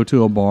going to go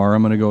to a bar.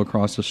 I'm going to go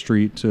across the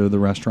street to the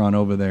restaurant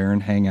over there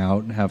and hang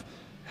out and have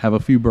a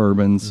few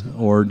bourbons,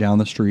 or down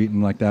the street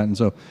and like that. And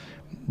so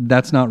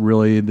that's not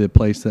really the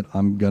place that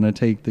I'm going to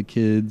take the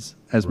kids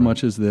as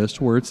much as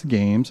this, where it's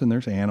games and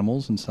there's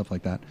animals and stuff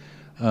like that.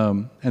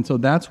 And so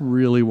that's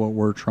really what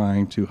we're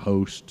trying to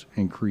host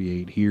and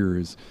create here,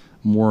 is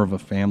more of a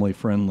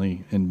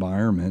family-friendly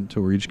environment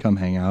to where you just come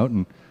hang out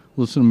and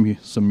listen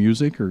to some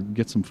music, or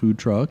get some food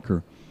truck,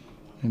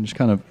 and just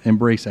kind of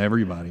embrace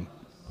everybody.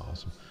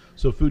 Awesome.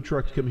 So food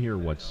trucks come here,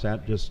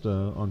 just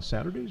on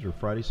Saturdays or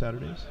Friday,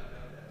 Saturdays?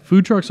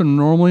 Food trucks are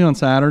normally on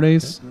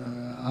Saturdays.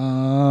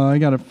 I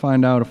got to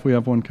find out if we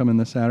have one coming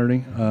this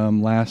Saturday.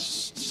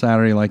 Last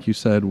Saturday, like you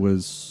said,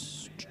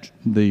 was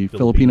the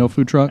Filipino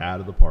food truck. Out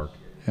of the park.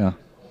 Yeah,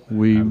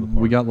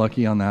 we got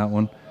lucky on that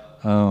one.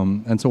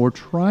 And so we're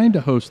trying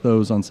to host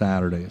those on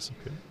Saturdays,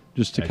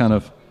 just to kind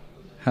of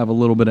have a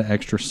little bit of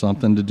extra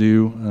something to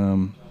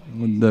do.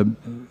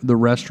 The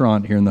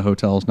restaurant here in the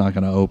hotel is not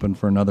going to open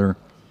for another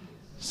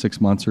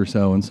 6 months or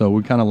so, and so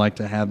we kind of like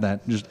to have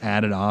that just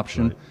added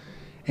option. Right.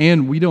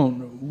 And we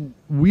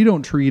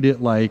don't treat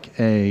it like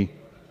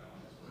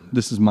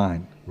this is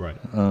mine. Right.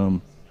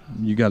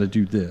 You got to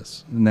do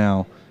this.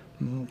 Now,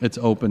 it's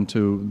open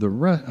to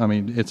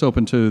it's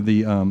open to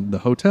the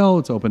hotel.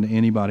 It's open to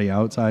anybody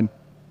outside.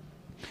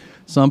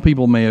 Some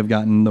people may have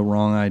gotten the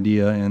wrong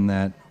idea in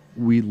that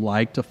we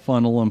like to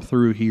funnel them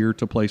through here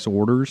to place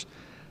orders,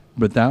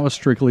 but that was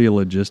strictly a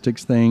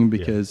logistics thing,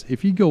 because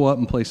if you go up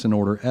and place an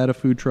order at a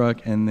food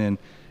truck and then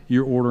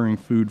you're ordering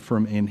food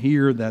from in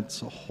here,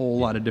 that's a whole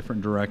lot of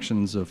different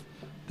directions of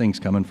things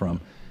coming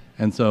from.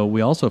 And so we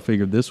also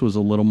figured this was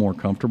a little more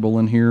comfortable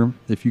in here.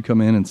 If you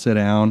come in and sit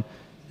down,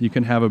 you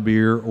can have a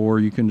beer, or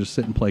you can just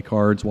sit and play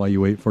cards while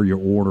you wait for your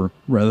order,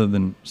 rather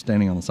than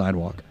standing on the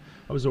sidewalk.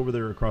 I was over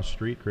there across the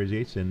street, Crazy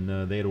Eights,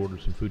 and they had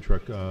ordered some food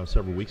truck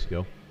several weeks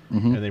ago,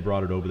 and they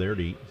brought it over there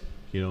to eat.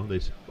 You know, they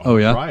said,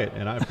 try it,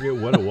 and I forget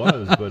what it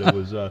was, but it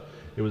was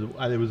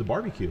a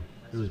barbecue.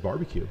 It was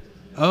barbecue.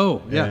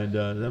 Oh, yeah. And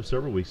that was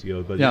several weeks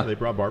ago, but they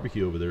brought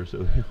barbecue over there,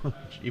 so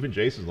even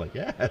Jason's like,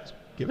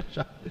 give it a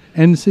shot.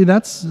 And see,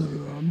 that's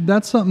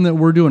something that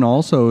we're doing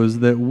also, is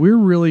that we're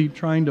really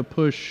trying to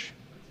push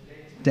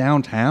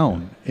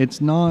downtown. It's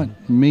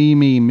not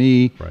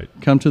me. Right.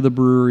 Come to the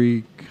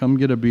brewery, come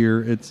get a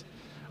beer. It's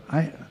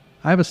I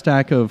have a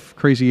stack of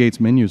Crazy Eights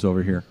menus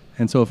over here,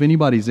 and so if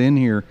anybody's in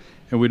here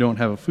and we don't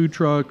have a food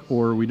truck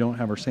or we don't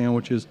have our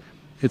sandwiches,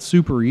 it's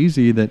super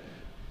easy that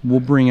we'll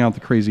bring out the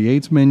Crazy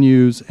Eights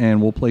menus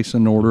and we'll place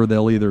an order.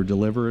 They'll either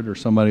deliver it or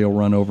somebody will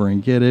run over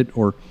and get it,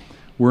 or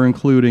we're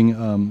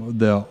including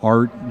the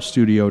art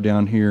studio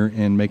down here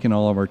and making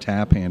all of our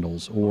tap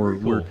handles, or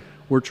cool.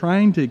 we're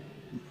trying to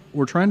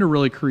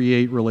really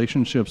create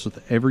relationships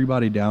with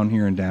everybody down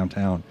here in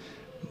downtown,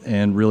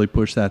 and really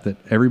push that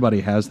everybody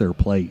has their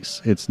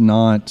place. It's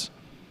not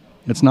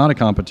a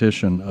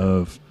competition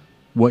of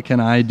what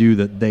can I do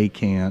that they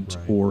can't,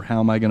 or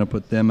how am I going to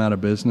put them out of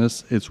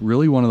business. It's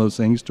really one of those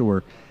things to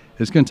where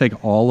it's going to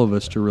take all of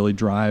us to really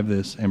drive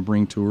this and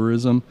bring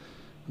tourism,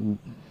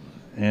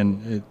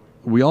 and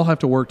we all have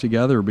to work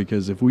together,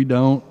 because if we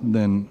don't,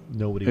 then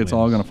nobody it's wins.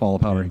 All going to fall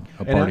apart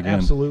again.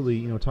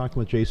 Absolutely. Talking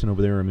with Jason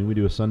over there, we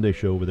do a Sunday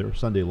show over there,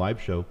 Sunday live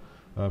show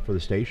for the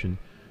station.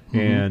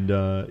 And,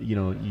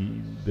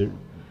 the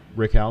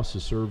Rickhouse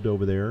is served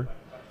over there.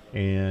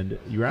 And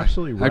you're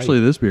absolutely right. Actually,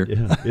 this beer.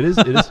 Yeah, it is.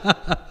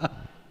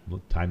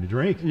 Well, time to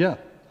drink. Yeah.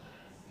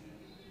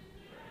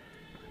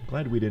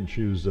 Glad we didn't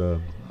choose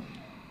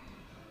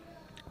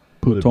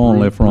Pouton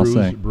Le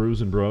Français.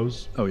 Brews and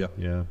Bros. Oh, yeah.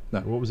 Yeah. No.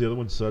 What was the other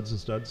one? Suds and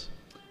Studs?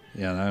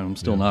 Yeah, I'm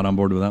still not on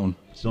board with that one.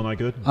 Still not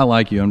good? I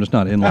like you. I'm just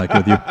not in like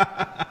with you.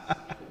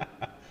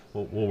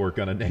 Well, we'll work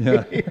on a name.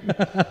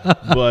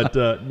 But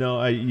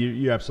no,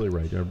 you're absolutely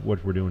right.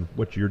 What we're doing,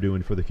 what you're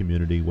doing for the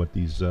community, what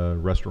these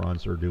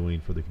restaurants are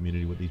doing for the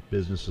community, what these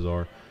businesses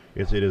are,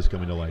 it is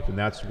coming to life, and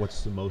that's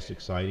what's the most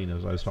exciting.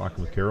 As I was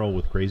talking with Carol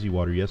with Crazy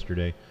Water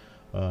yesterday,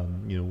 we're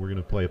going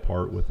to play a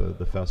part with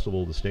the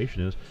festival. The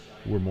station is.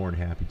 We're more than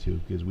happy to,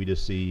 because we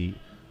just see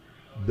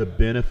the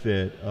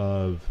benefit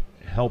of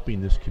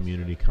helping this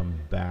community come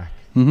back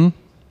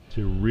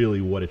to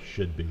really what it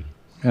should be.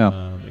 Yeah.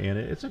 And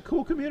it's a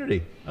cool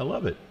community. I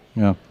love it.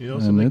 Yeah.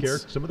 Some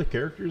of the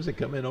characters that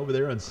come in over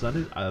there on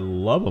Sundays, I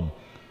love them.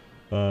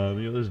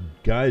 There's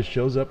guys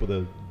shows up with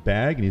a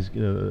bag, and he's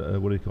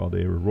what do you call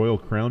it? A Royal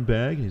Crown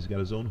bag. And he's got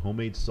his own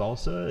homemade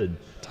salsa, and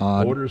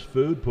Todd orders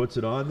food, puts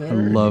it on there. I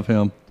love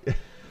him.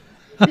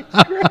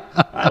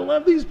 I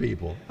love these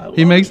people.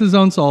 He makes his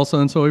own salsa,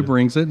 and so he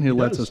brings it, and he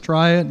lets does. us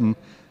try it, and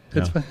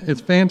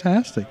it's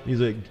fantastic. He's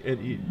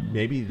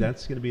maybe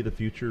that's going to be the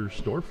future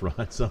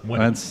storefront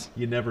somewhere.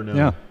 You never know.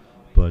 Yeah.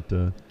 But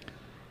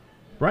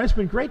Brian, it's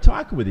been great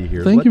talking with you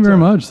here. Thank you very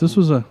much. This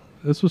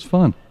was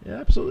fun. Yeah,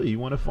 absolutely. You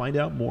want to find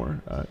out more?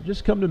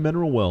 Just come to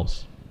Mineral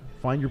Wells.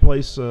 Find your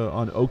place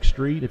on Oak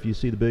Street. If you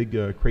see the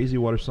big Crazy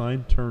Water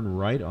sign, turn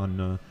right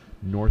on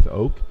North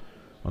Oak.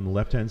 On the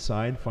left-hand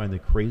side, find the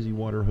Crazy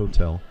Water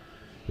Hotel.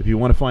 If you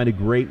want to find a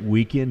great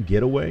weekend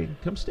getaway,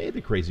 come stay at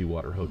the Crazy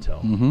Water Hotel.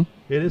 Mm-hmm.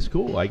 It is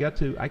cool. I got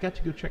to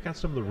go check out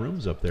some of the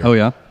rooms up there. Oh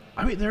yeah.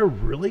 I mean, they're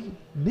really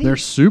neat. They're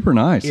super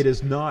nice. It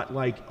is not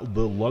like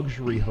the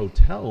luxury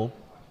hotel.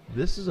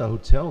 This is a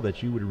hotel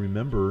that you would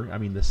remember. I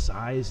mean, the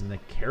size and the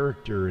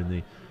character and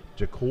the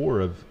decor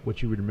of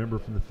what you would remember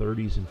from the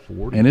 30s and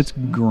 40s. And it's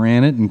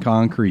granite and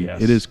concrete.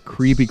 Yes. It is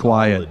creepy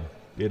quiet.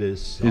 It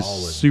is solid.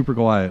 It's super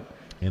quiet.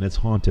 And it's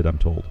haunted, I'm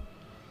told.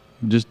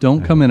 Just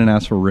don't come in and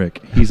ask for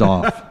Rick. He's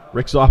off.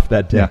 Rick's off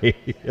that day.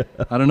 Yeah.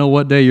 I don't know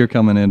what day you're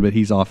coming in, but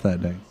he's off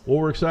that day. Well,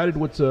 we're excited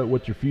what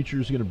your future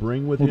is going to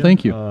bring with you. Well,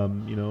 thank you.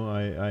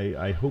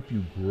 I hope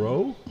you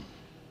grow,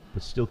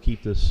 but still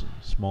keep this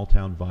small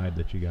town vibe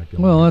that you got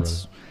going. Well,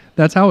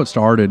 that's how it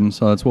started, and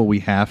so that's what we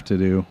have to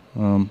do.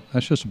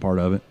 That's just a part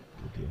of it.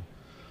 Good deal.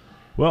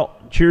 Well,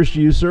 cheers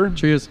to you, sir.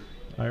 Cheers.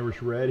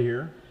 Irish Red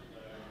here.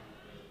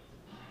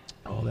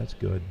 Oh, that's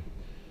good.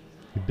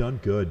 You've done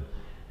good.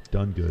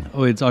 Done good.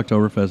 Oh, it's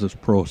Oktoberfest. It's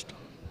Prost.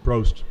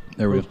 Prost.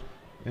 There we Prost. go.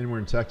 And we're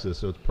in Texas,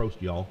 so it's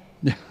Prost, y'all.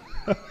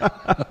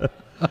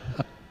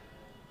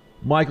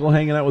 Michael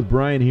hanging out with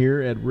Brian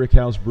here at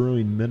Rickhouse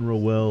Brewing,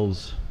 Mineral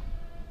Wells.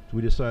 Did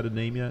we decide a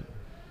name yet?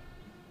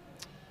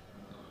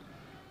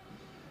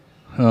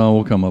 Oh,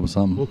 we'll come up with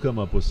something. We'll come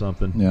up with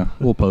something. Yeah,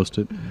 we'll post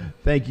it.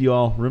 Thank you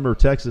all. Remember,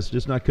 Texas,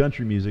 just not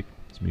country music.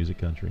 It's music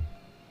country.